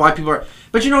 I don't know why people are...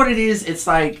 But you know what it is? It's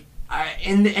like...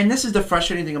 And this is the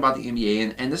frustrating thing about the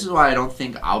NBA, and this is why I don't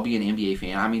think I'll be an NBA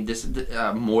fan. I mean, this is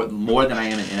more than I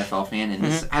am an NFL fan, and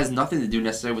this has nothing to do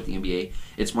necessarily with the NBA.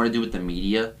 It's more to do with the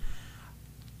media.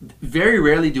 Very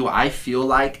rarely do I feel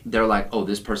like they're like, oh,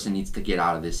 this person needs to get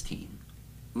out of this team.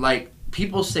 Like,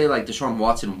 people say, like, Deshaun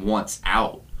Watson wants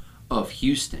out of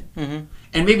Houston.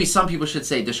 And maybe some people should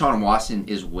say Deshaun Watson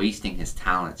is wasting his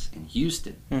talents in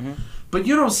Houston. But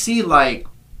you don't see, like...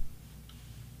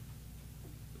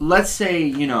 Let's say,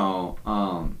 you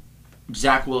know,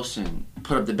 Zach Wilson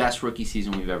put up the best rookie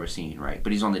season we've ever seen, right?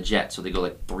 But he's on the Jets, so they go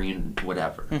like 3 and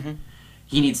whatever.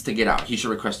 He needs to get out. He should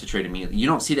request a trade immediately. You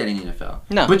don't see that in the NFL.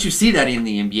 No. But you see that in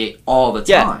the NBA all the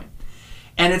time.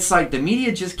 And it's like the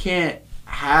media just can't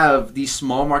have these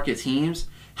small market teams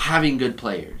having good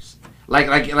players.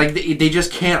 Like they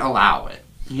just can't allow it,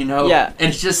 you know? Yeah. And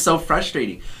it's just so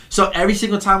frustrating. So every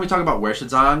single time we talk about where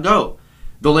should Zion go,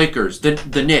 the Lakers,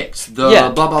 the Knicks,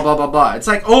 the blah, blah, blah, blah, blah. It's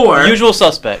like, or... Usual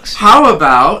suspects. How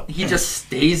about he just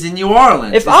stays in New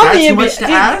Orleans? Is that too much to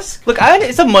ask? Look,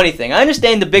 it's a money thing. I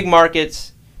understand the big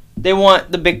markets. They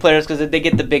want the big players because they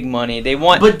get the big money. They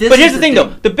want... But here's the thing, though.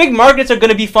 The big markets are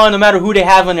going to be fun no matter who they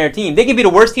have on their team. They can be the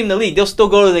worst team in the league. They'll still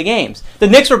go to the games. The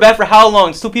Knicks were bad for how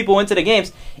long? 2 people went to the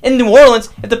games. In New Orleans,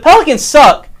 if the Pelicans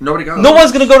suck, no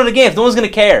one's going to go to the games. No one's going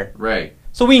to care. Right.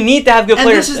 So we need to have good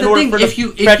players in order for the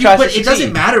franchise to succeed. It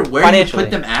doesn't matter where you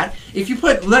put them at. If you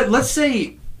put, let's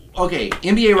say, okay,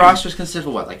 NBA rosters consist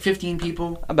of what, like 15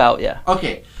 people? About, yeah.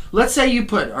 Okay, let's say you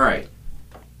put, all right,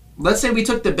 let's say we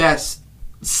took the best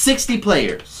 60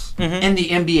 players in the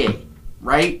NBA,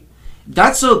 right?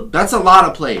 That's a lot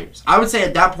of players. I would say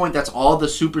at that point, that's all the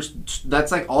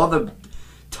that's like all the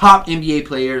top NBA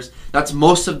players. That's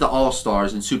most of the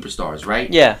all-stars and superstars, right?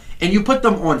 Yeah. And you put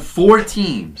them on 4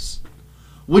 teams.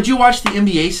 Would you watch the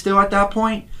NBA still at that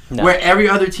point? No. Where every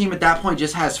other team at that point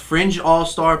just has fringe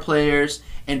all-star players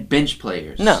and bench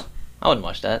players. No, I wouldn't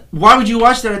watch that. Why would you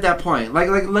watch that at that point? Like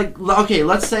okay,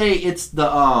 let's say it's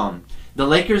the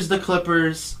Lakers, the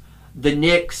Clippers, the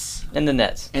Knicks, and the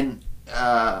Nets. And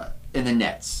the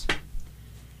Nets.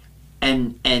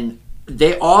 And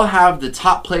they all have the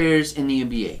top players in the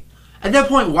NBA. At that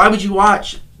point, why would you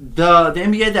watch the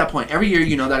NBA at that point? Every year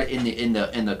you know that in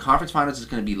the conference finals it's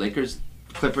going to be Lakers,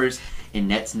 Clippers, and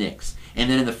Nets, Knicks. And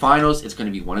then in the finals, it's going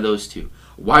to be one of those 2.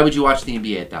 Why would you watch the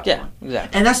NBA at that point? Yeah,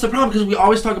 exactly. And that's the problem because we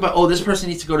always talk about, oh, this person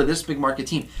needs to go to this big market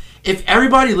team. If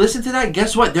everybody listened to that,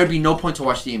 guess what? There'd be no point to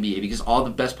watch the NBA because all the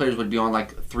best players would be on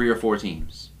like 3 or 4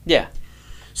 teams. Yeah.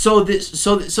 So this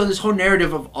whole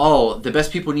narrative of, oh, the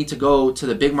best people need to go to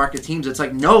the big market teams, it's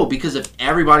like, no, because if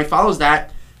everybody follows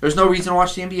that, there's no reason to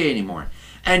watch the NBA anymore.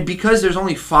 And because there's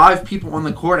only 5 people on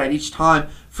the court at each time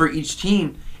for each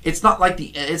team, it's not like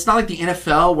the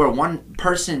NFL where one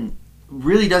person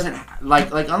really doesn't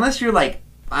like unless you're like,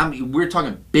 I mean, we're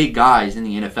talking big guys in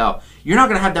the NFL, you're not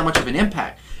going to have that much of an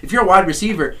impact. If you're a wide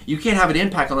receiver, you can't have an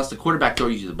impact unless the quarterback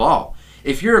throws you the ball.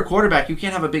 If you're a quarterback, you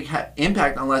can't have a big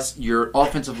impact unless your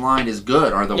offensive line is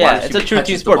good or the wide receiver it's a true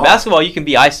team sport. Basketball, you can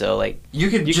be ISO. Like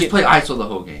you can play ISO the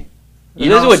whole game.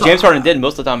 This is what James Harden did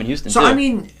most of the time in Houston. So too. I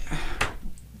mean,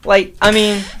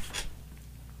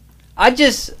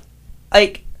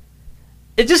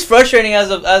 it's just frustrating as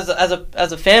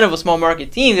a fan of a small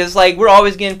market team. It's like we're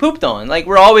always getting pooped on. Like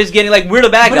we're always getting we're the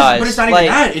bad guys. But it's not even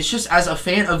that. It's just as a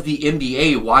fan of the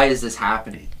NBA, why is this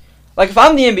happening? Like if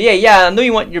I'm the NBA, yeah, I know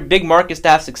you want your big markets to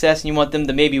have success and you want them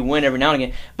to maybe win every now and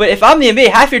again. But if I'm the NBA,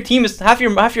 half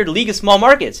your league is small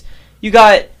markets. You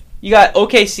got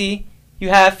OKC. You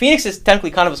have Phoenix is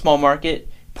technically kind of a small market.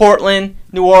 Portland,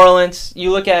 New Orleans.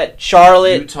 You look at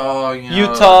Charlotte,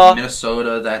 Utah,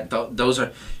 Minnesota. Those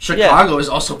are Chicago is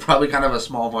also probably kind of a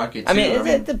small market too. I mean,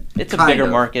 it's a bigger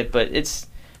market, but it's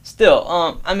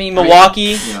still.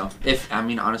 Milwaukee.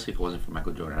 Honestly, if it wasn't for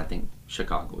Michael Jordan, I think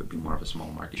Chicago would be more of a small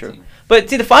market team. But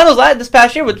see, the finals this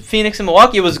past year with Phoenix and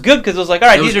Milwaukee, it was good because it was like, all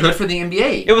right, these are good for the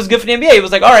NBA. It was good for the NBA. It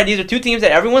was like, all right, these are 2 teams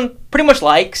that everyone pretty much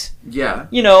likes. Yeah.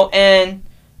 And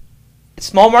it's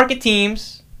small market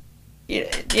teams.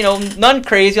 None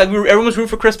crazy. Like everyone was rooting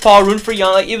for Chris Paul, rooting for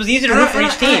Young. Like it was easy to root for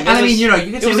each team. You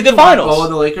can say it was a good finals. Oh,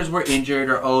 the Lakers were injured,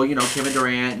 or Kevin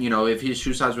Durant. If his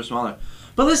shoe size were smaller.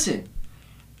 But listen,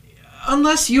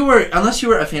 Unless you were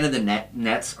a fan of the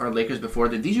Nets or Lakers before,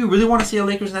 then did you really want to see a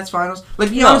Lakers Nets finals? Like,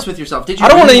 be honest with yourself. Did you? I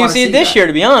don't really want to even see it this year,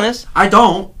 to be honest. I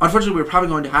don't. Unfortunately, we're probably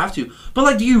going to have to. But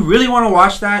like, do you really want to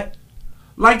watch that?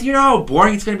 Like, do you know how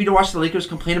boring it's going to be to watch the Lakers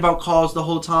complain about calls the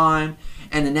whole time,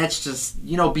 and the Nets just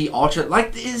be ultra?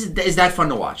 Like, is that fun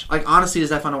to watch? Like, honestly,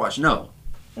 is that fun to watch? No.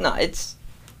 No, it's.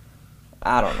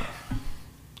 I don't know.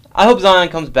 I hope Zion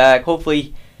comes back.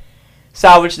 Hopefully,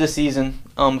 salvage this season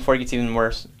before it gets even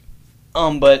worse.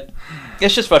 But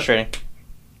it's just frustrating.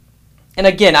 And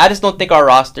again, I just don't think our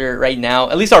roster right now,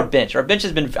 at least our bench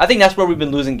has been. I think that's where we've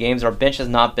been losing games. Our bench has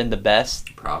not been the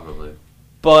best. Probably.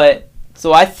 But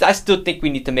so I still think we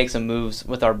need to make some moves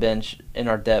with our bench and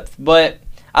our depth. But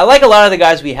I like a lot of the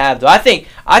guys we have, though. I think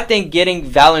getting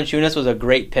Valanciunas was a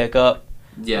great pickup.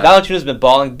 Yeah. Valanciunas has been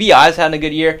balling. B.I.'s had a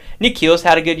good year. Nikhil's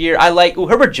had a good year. I like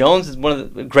Herbert Jones is one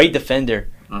of the great defender.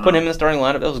 Putting him in the starting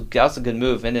lineup, that was a good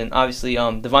move. And then obviously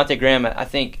Devontae Graham, I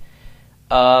think,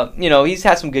 he's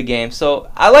had some good games.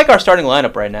 So I like our starting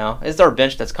lineup right now. It's our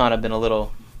bench that's kind of been a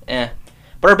little but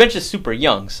our bench is super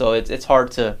young, so it's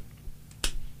hard to,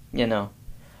 Well,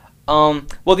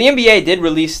 the NBA did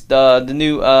release the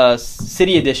new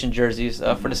City Edition jerseys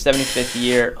for the 75th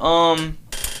year.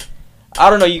 I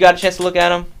don't know. You got a chance to look at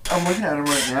them? I'm looking at them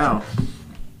right now.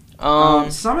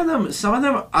 Some of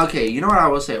them. Okay, you know what I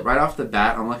will say right off the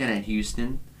bat. I'm looking at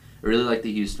Houston. I really like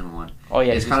the Houston one. Oh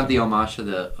yeah, it's kind of the homage to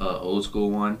the old school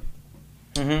one.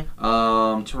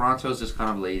 Mm-hmm. Toronto's just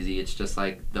kind of lazy. It's just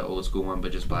like the old school one,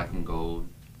 but just black and gold.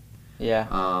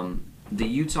 Yeah. The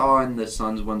Utah and the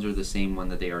Suns ones are the same one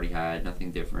that they already had.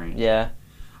 Nothing different. Yeah.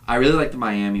 I really like the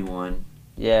Miami one.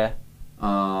 Yeah.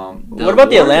 What about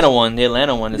the Atlanta one? The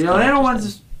Atlanta one is. The Atlanta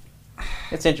one's.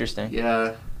 It's interesting.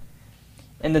 Yeah.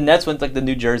 And the Nets went like the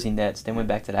New Jersey Nets. They went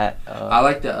back to that. I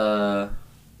like the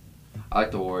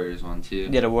Warriors one too.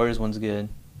 Yeah, the Warriors one's good.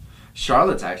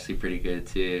 Charlotte's actually pretty good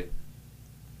too.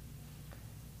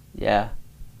 Yeah,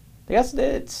 I guess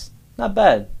it's not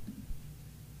bad.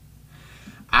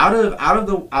 Out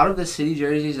of the city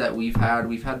jerseys that we've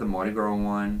had the Mardi Gras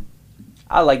one.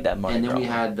 I like that Mardi Gras. And then we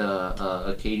had the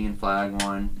Acadian flag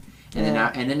one. And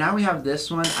then now we have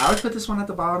this one. I would put this one at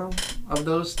the bottom of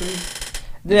those three.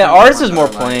 Yeah, ours is more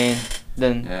plain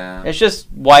than. Yeah. It's just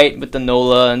white with the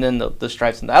NOLA and then the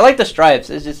stripes. I like the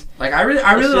stripes. It's just like I really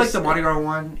like the Mardi Gras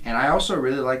one, and I also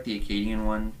really like the Acadian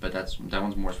one, but that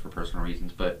one's more for personal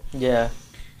reasons. But yeah,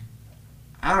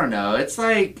 I don't know. It's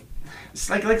like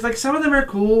some of them are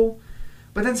cool,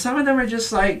 but then some of them are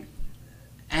just like,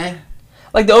 eh.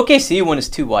 Like the OKC one is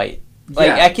too white. Like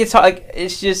I can't talk. Like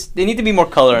it's just they need to be more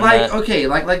color in that. Okay,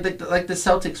 like the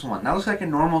Celtics one. That looks like a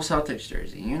normal Celtics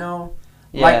jersey, you know.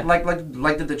 Yeah.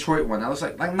 Like the Detroit one. That was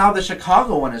like now the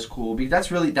Chicago one is cool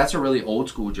because that's a really old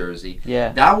school jersey.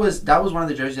 Yeah. That was one of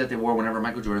the jerseys that they wore whenever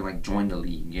Michael Jordan joined the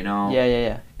league, you know?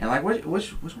 Yeah. And like which one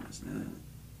is that?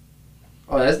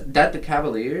 Oh, that the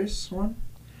Cavaliers one?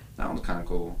 That one's kinda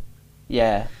cool.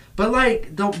 Yeah. But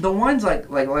like the ones like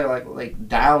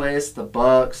Dallas, the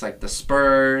Bucks, like the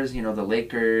Spurs, the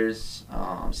Lakers,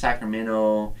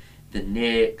 Sacramento, the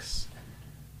Knicks,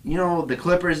 the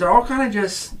Clippers, they're all kind of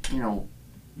just,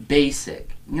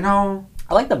 basic, I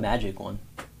like the Magic one.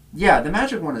 Yeah, the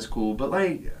Magic one is cool, but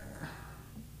like...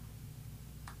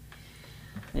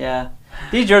 Yeah.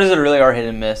 These jerseys really are hit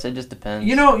and miss. It just depends.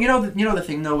 The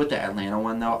thing, though, with the Atlanta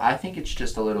one, though, I think it's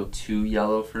just a little too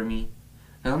yellow for me.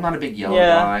 Because I'm not a big yellow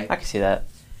guy. I can see that.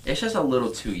 It's just a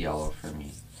little too yellow for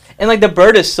me. And like the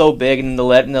bird is so big, and the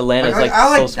Atlanta is like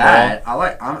so small. That.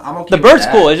 I'm okay. The bird's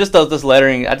cool. It's just this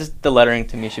lettering. The lettering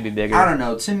to me should be bigger. I don't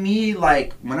know. To me,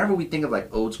 like whenever we think of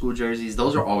like old school jerseys,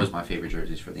 those are always my favorite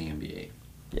jerseys for the NBA.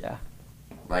 Yeah.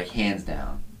 Like hands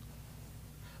down.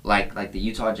 Like the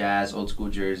Utah Jazz old school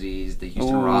jerseys, the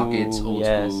Houston Rockets old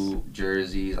school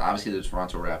jerseys, obviously the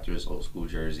Toronto Raptors old school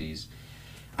jerseys.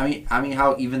 I mean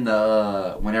how even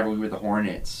the whenever we were the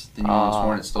Hornets, the New Orleans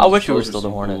Hornets. I wish we were still the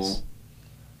Hornets.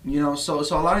 Cool. So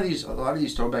a lot of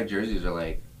these throwback jerseys are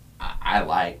like I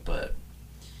like, but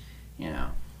yeah,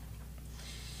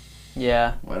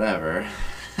 whatever.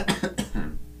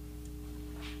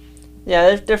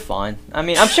 Yeah, they're fine. I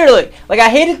mean, I'm sure like I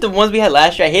hated the ones we had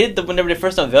last year. I hated whenever they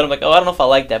first unveiled. I'm like, I don't know if I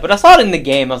like that, but I saw it in the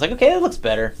game. I was like, okay, it looks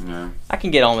better. Yeah. I can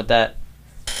get on with that.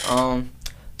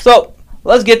 So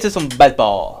let's get to some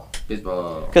baseball.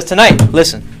 Because tonight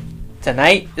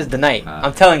is the night.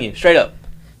 I'm telling you, straight up.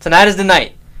 Tonight is the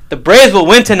night. The Braves will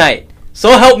win tonight.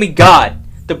 So help me God.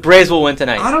 The Braves will win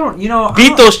tonight.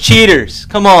 Beat those cheaters.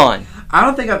 Come on. I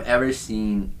don't think I've ever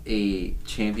seen a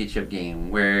championship game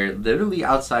where literally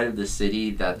outside of the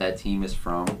city that team is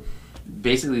from,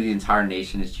 basically the entire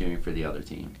nation is cheering for the other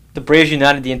team. The Braves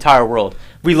united the entire world.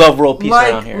 We love world peace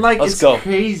around here. Let's go. It's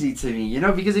crazy to me,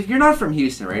 because if you're not from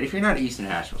Houston, right? If you're not an Houston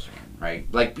Nationals fan, right?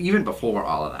 Like, even before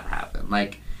all of that happened,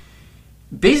 like,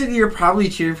 basically you're probably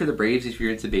cheering for the Braves if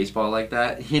you're into baseball like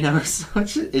that, So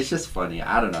it's just funny.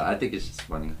 I don't know. I think it's just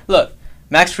funny. Look,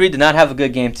 Max Fried did not have a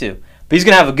good game 2, but he's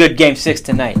going to have a good game 6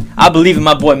 tonight. I believe in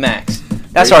my boy Max.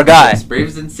 That's Braves our guy.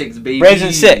 Braves in 6, baby. Braves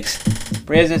in 6.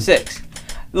 Braves in 6.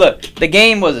 Look, the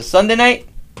game was a Sunday night.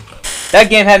 That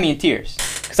game had me in tears.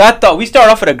 Because I thought we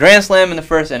started off with a grand slam in the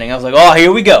first inning. I was like, oh,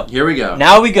 here we go. Here we go.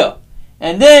 Now we go.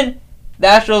 And then the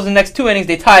Astros in the next 2 innings,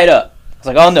 they tie it up. I was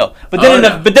like, oh, no. But then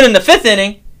in the 5th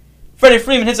inning, Freddie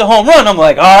Freeman hits a home run. I'm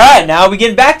like, all right, now we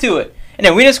getting back to it. And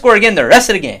then we didn't score again the rest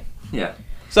of the game. Yeah.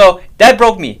 So that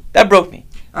broke me.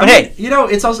 But hey,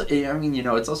 it's also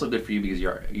it's also good for you because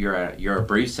you're a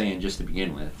Braves fan just to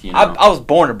begin with. I was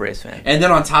born a Braves fan. And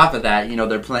then on top of that,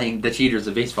 they're playing the cheaters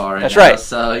of baseball right That's now. right.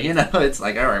 So it's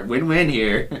like, all right, win-win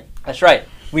here. That's right.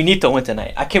 We need to win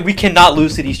tonight. We cannot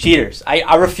lose to these cheaters.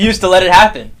 I refuse to let it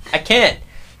happen. I can't.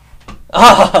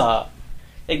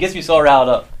 It gets me so riled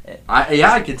up.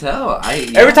 I can tell.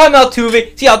 Every time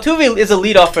Altuve is a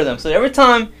leadoff for them. So every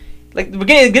time. Like the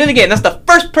beginning of the game, that's the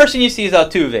first person you see is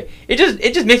Altuve. It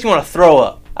just makes me want to throw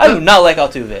up. I do not like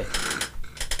Altuve.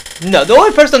 No, the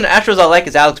only person on the Astros I like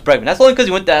is Alex Bregman. That's only because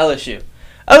he went to LSU.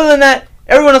 Other than that,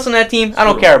 everyone else on that team, I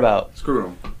don't care about. Screw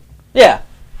them. Yeah,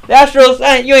 the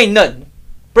Astros, you ain't nothing.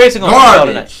 Braves are going to win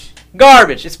tonight.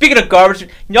 Garbage. And speaking of garbage,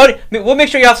 we'll make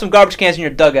sure you have some garbage cans in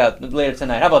your dugout later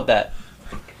tonight. How about that?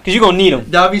 Because you're going to need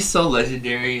them. That would be so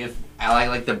legendary if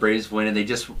like the Braves win and they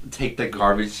just take the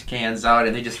garbage cans out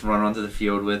and they just run onto the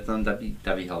field with them. That'd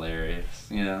be hilarious,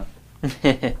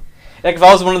 Like if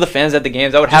I was one of the fans at the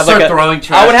games, I would have throwing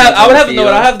trash. I would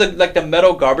have the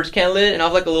metal garbage can lid, and I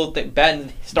have like a little bat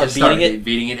and start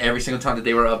beating it every single time that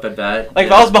they were up at bat. Like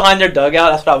if I was behind their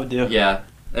dugout, that's what I would do. Yeah,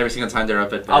 every single time they're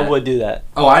up at bat. I would do that.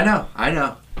 Oh, I know.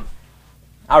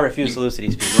 I refuse to lose to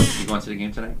these people. You going to the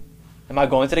game tonight? Am I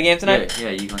going to the game tonight? Yeah,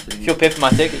 you going to the game? If you'll pay for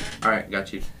my ticket. All right,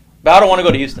 got you. But I don't want to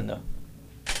go to Houston though.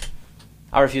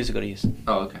 I refuse to go to Houston.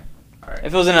 Oh, okay. All right.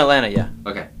 If it was in Atlanta, yeah.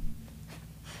 Okay.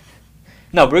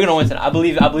 No, we're gonna win tonight. I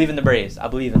believe in the Braves. I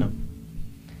believe in them.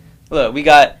 Look, we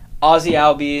got Ozzie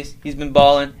Albies. He's been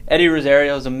balling. Eddie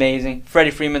Rosario is amazing.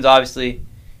 Freddie Freeman's obviously,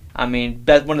 one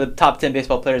of the top 10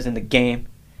 baseball players in the game.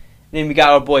 Then we got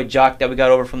our boy Jock that we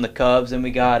got over from the Cubs, and we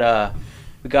got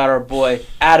our boy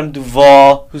Adam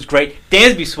Duvall, who's great.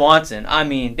 Dansby Swanson.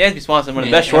 Dansby Swanson, one of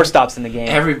the best shortstops in the game.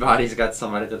 Everybody's got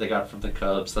somebody that they got from the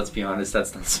Cubs. Let's be honest,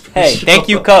 that's not special. Hey, thank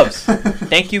you, Cubs.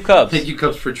 Thank you, Cubs. Thank you,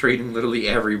 Cubs, for trading literally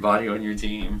everybody on your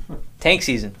team. Tank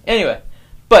season. Anyway,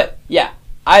 but yeah,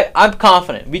 I'm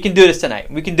confident. We can do this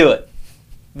tonight. We can do it.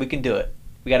 We can do it.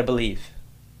 We gotta believe.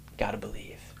 Gotta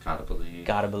believe. Gotta believe.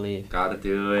 Gotta believe. Gotta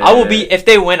do it. If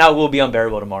they win, I will be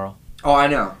unbearable tomorrow. Oh, I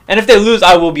know. And if they lose,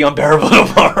 I will be unbearable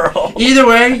tomorrow. Either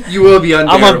way, you will be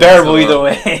unbearable. I'm unbearable either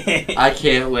way. I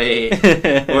can't wait.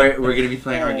 We're going to be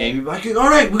playing our game. You'll be like, all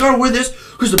right, we got to win this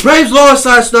because the Braves lost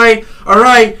last night. All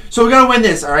right, so we got to win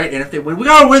this. All right, and if they win, we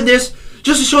got to win this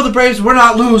just to show the Braves we're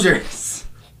not losers.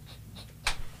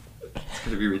 It's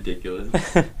going to be ridiculous.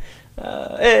 Do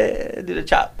the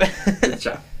chop. Do the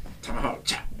chop.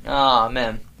 Chop. Oh,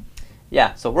 man.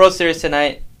 Yeah, so World Series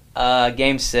tonight,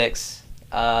 Game 6.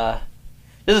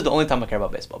 This is the only time I care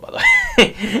about baseball, by the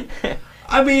way.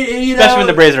 Especially when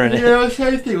the Braves are in it.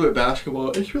 Same thing with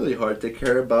basketball. It's really hard to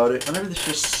care about it whenever there's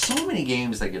just so many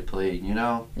games that get played,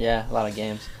 Yeah, a lot of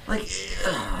games. Like,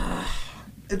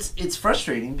 it's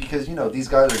frustrating because, these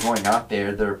guys are going out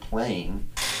there, they're playing,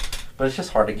 but it's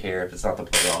just hard to care if it's not the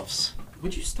playoffs.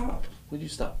 Would you stop?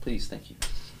 Please, thank you.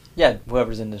 Yeah,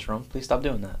 whoever's in this room, please stop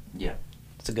doing that. Yeah.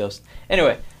 It's a ghost.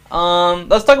 Anyway.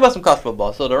 Let's talk about some college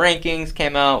football. So the rankings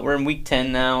came out. We're in week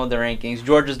 10 now. The rankings.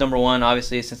 Georgia's number 1,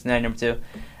 obviously. Cincinnati number 2.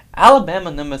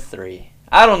 Alabama number 3.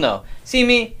 I don't know. See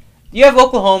me. You have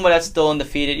Oklahoma that's still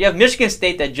undefeated. You have Michigan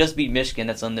State that just beat Michigan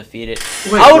that's undefeated.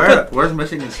 Wait, where's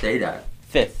Michigan State at?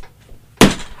 5th.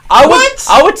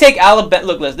 I would take Alabama.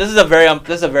 Look, this is a very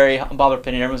unpopular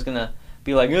opinion. Everyone's gonna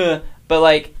be like, ugh. But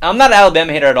like, I'm not an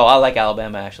Alabama hater at all. I like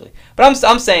Alabama actually. But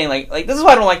I'm saying like this is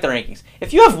why I don't like the rankings.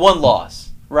 If you have one loss.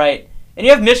 Right, and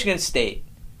you have Michigan State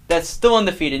that's still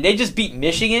undefeated. They just beat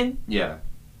Michigan. Yeah,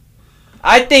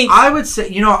 I think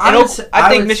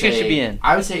Michigan should be in.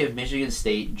 I would say if Michigan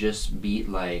State just beat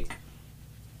like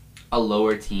a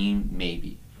lower team,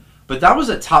 maybe, but that was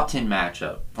a top 10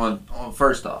 matchup. On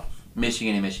first off,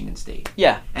 Michigan and Michigan State.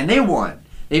 Yeah, and they won.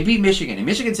 They beat Michigan, and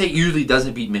Michigan State usually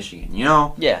doesn't beat Michigan.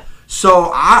 Yeah.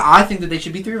 So I think that they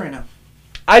should be 3 right now.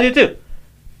 I do too.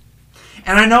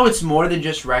 And I know it's more than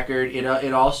just record.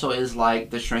 It also is like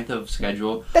the strength of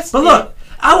schedule. But look,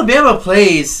 Alabama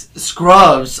plays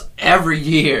scrubs every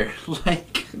year.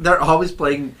 Like, they're always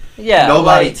playing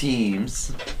nobody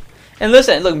teams. And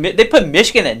listen, look, they put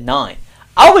Michigan at 9.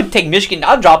 I would take Michigan.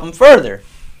 I'll drop them further.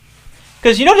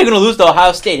 Because you know they're going to lose to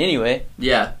Ohio State anyway.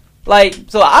 Yeah. Like,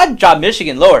 so I'd drop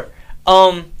Michigan lower.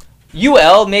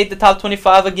 UL made the top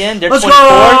 25 again. They're 24th.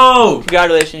 Go!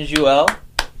 Congratulations, UL.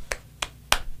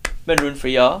 Been rooting for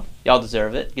y'all. Y'all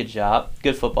deserve it. Good job.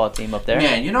 Good football team up there.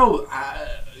 Man, who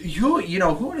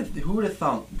would have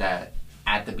thought that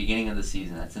at the beginning of the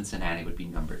season that Cincinnati would be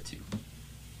number 2?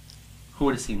 Who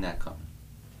would have seen that coming?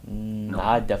 No,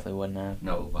 I definitely wouldn't have.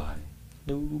 Nobody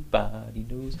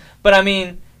knows. But I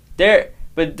mean, but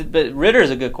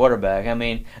Ritter's a good quarterback. I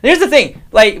mean, here's the thing.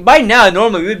 Like, by now,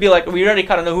 normally we would be like, we already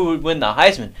kind of know who would win the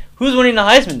Heisman. Who's winning the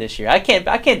Heisman this year? I can't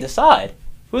decide.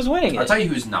 Who's winning it? I'll tell you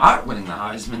who's not winning the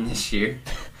Heisman this year.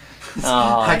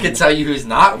 Oh, I can tell you who's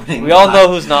not winning. We all know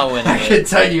who's not winning. I can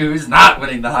tell you who's not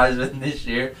winning the Heisman this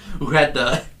year. Who had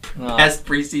the best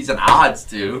preseason odds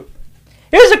to?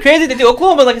 Here's the crazy thing.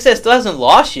 Oklahoma, like I said, still hasn't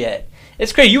lost yet.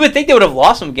 It's crazy. You would think they would have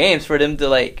lost some games for them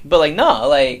to but no,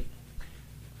 like.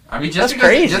 I mean, just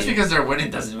because they're winning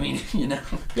doesn't mean,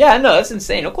 Yeah, no, that's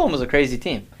insane. Oklahoma's a crazy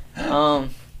team.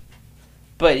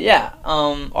 But yeah,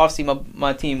 obviously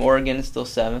my team Oregon is still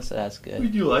 7, so that's good. We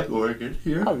do like Oregon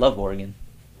here. I love Oregon.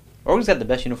 Oregon's got the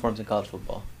best uniforms in college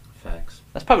football. Facts.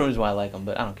 That's probably the reason why I like them,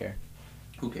 but I don't care.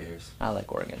 Who cares? I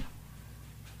like Oregon.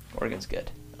 Oregon's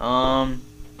good.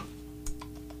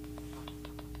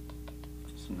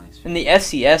 In the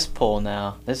FCS poll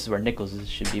now, this is where Nichols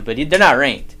should be, but they're not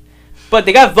ranked. But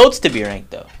they got votes to be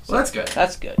ranked, though. So well, that's good.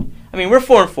 That's good. I mean, we're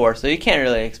 4-4, so you can't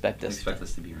really expect us.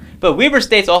 To be ranked. But Weber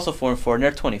State's also 4-4, and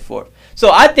they're 24th. So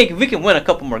I think if we can win a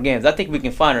couple more games, I think we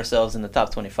can find ourselves in the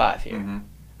top 25 here. Mm-hmm.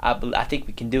 I think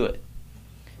we can do it.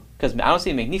 Because I don't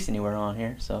see McNeese anywhere on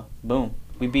here, so boom.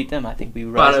 We beat them. I think we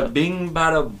rise up. Bada bing,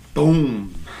 bada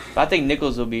boom. But I think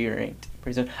Nichols will be ranked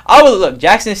pretty soon. Look,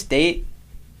 Jackson State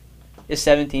is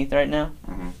 17th right now,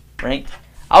 ranked.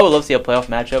 I would love to see a playoff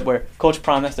matchup where Coach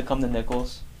Prime has to come to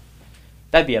Nichols.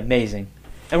 That'd be amazing.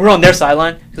 And we're on their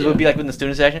sideline because we'll be like in the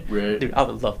student section. Right. Dude, I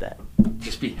would love that.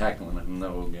 Just be heckling him the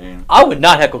whole game. I would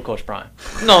not heckle Coach Prime.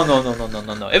 No.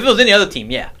 If it was any other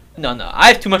team, yeah. No. I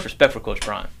have too much respect for Coach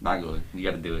Prime. Not good. You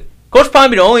got to do it. Coach Prime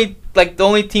be the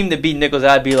only team to beat Nichols.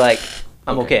 I'd be like,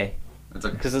 I'm okay. That's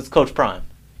okay. Because it's Coach Prime.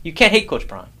 You can't hate Coach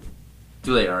Prime.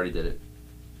 Too late. I already did it.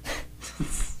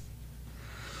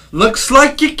 Looks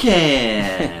like you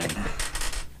can.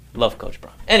 Love Coach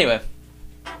Prime. Anyway.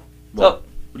 What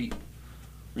do you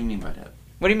mean by that?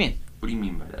 What do you mean? What do you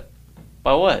mean by that?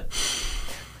 By what?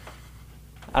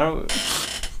 I don't.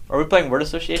 Are we playing word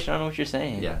association? I don't know what you're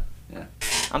saying. Yeah.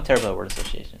 I'm terrible at word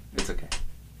association. It's okay.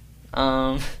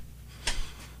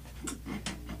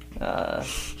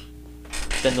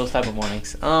 Been those type of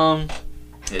mornings.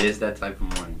 It is that type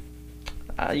of morning.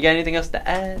 You got anything else to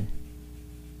add?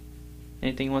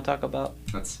 Anything you want to talk about?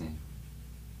 Let's see.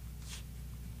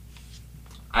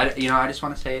 I just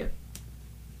want to say it.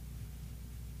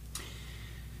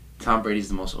 Tom Brady's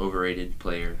the most overrated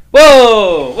player.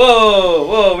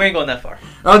 Whoa! We ain't going that far.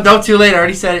 Oh, don't too late. I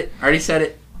already said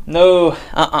it. No.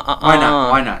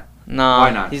 Why not? No. Why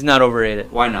not? He's not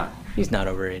overrated. Why not? He's not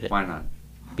overrated. Why not?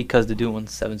 Because the dude won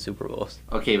 7 Super Bowls.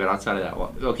 Okay, but outside of that,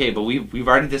 but we've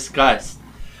already discussed.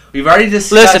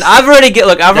 Listen, I've already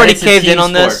caved in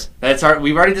on this.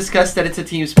 We've already discussed that it's a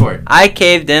team sport. I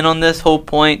caved in on this whole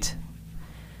point,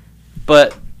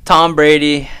 but Tom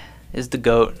Brady is the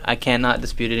GOAT. I cannot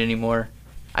dispute it anymore.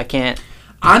 I can't.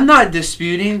 I'm not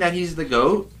disputing that he's the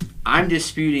GOAT. I'm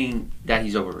disputing that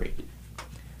he's overrated.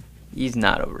 He's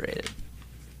not overrated.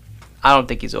 I don't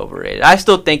think he's overrated. I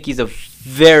still think he's a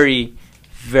very,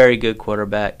 very good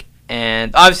quarterback,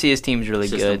 and obviously his team's really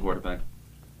good. Quarterback.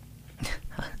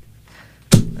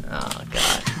 Oh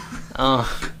God.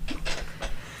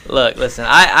 Look, listen.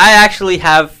 I actually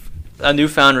have a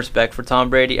newfound respect for Tom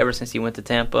Brady ever since he went to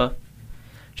Tampa.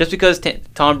 Just because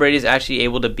Tom Brady is actually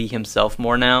able to be himself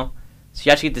more now, so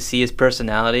you actually get to see his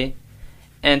personality.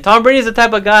 And Tom Brady is the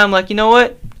type of guy I'm like, you know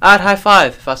what? I'd high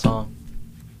five if I saw him.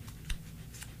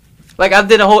 Like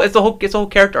it's a whole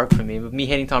character arc for me, with me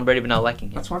hating Tom Brady but not liking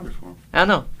him. That's wonderful. I don't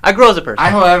know. I grow as a person. I,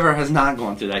 however, has not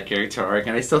gone through that character arc,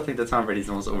 and I still think that Tom Brady's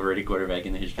the most overrated quarterback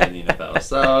in the history of the NFL.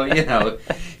 So,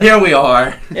 here we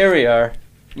are. Here we are.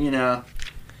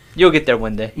 You'll get there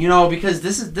one day. Because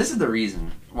this is the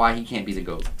reason why he can't be the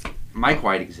GOAT. Mike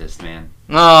White exists, man.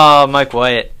 Oh, Mike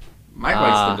White. Mike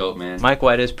White's the GOAT, man. Mike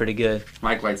White is pretty good.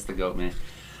 Mike White's the GOAT, man.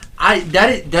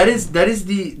 That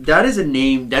is a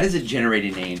name. That is a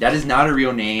generated name. That is not a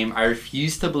real name. I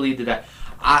refuse to believe that.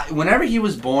 Whenever he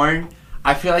was born,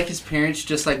 I feel like his parents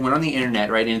just like went on the internet,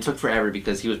 right? And it took forever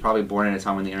because he was probably born at a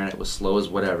time when the internet was slow as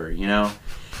whatever, you know.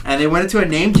 And they went into a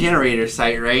name generator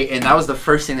site, right? And that was the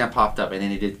first thing that popped up. And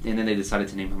then they decided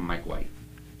to name him Mike White.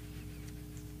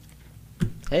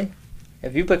 Hey,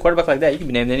 if you play quarterback like that, you can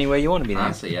be named any way you want to be named.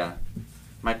 Honestly, yeah.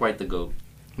 Mike White the GOAT.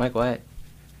 Mike White.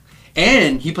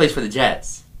 And he plays for the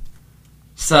Jets.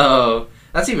 So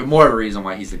that's even more of a reason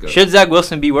why he's the GOAT. Should Zach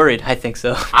Wilson be worried? I think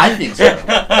so. I think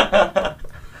so.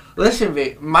 Listen,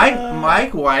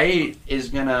 Mike White is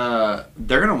gonna.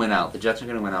 They're gonna win out. The Jets are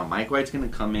gonna win out. Mike White's gonna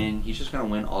come in. He's just gonna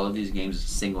win all of these games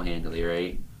single-handedly,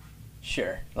 right?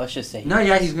 Sure. Let's just say.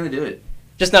 He's gonna do it.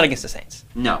 Just not against the Saints.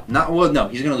 No,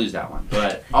 he's gonna lose that one.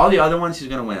 But all the other ones, he's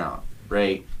gonna win out,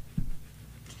 right?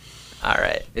 All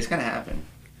right. It's gonna happen.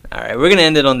 All right, we're gonna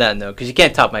end it on that note because you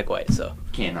can't top Mike White. So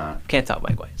can't top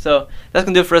Mike White. So that's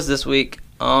gonna do it for us this week.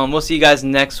 We'll see you guys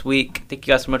next week. Thank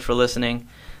you guys so much for listening.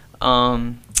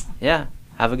 Yeah,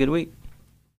 have a good week.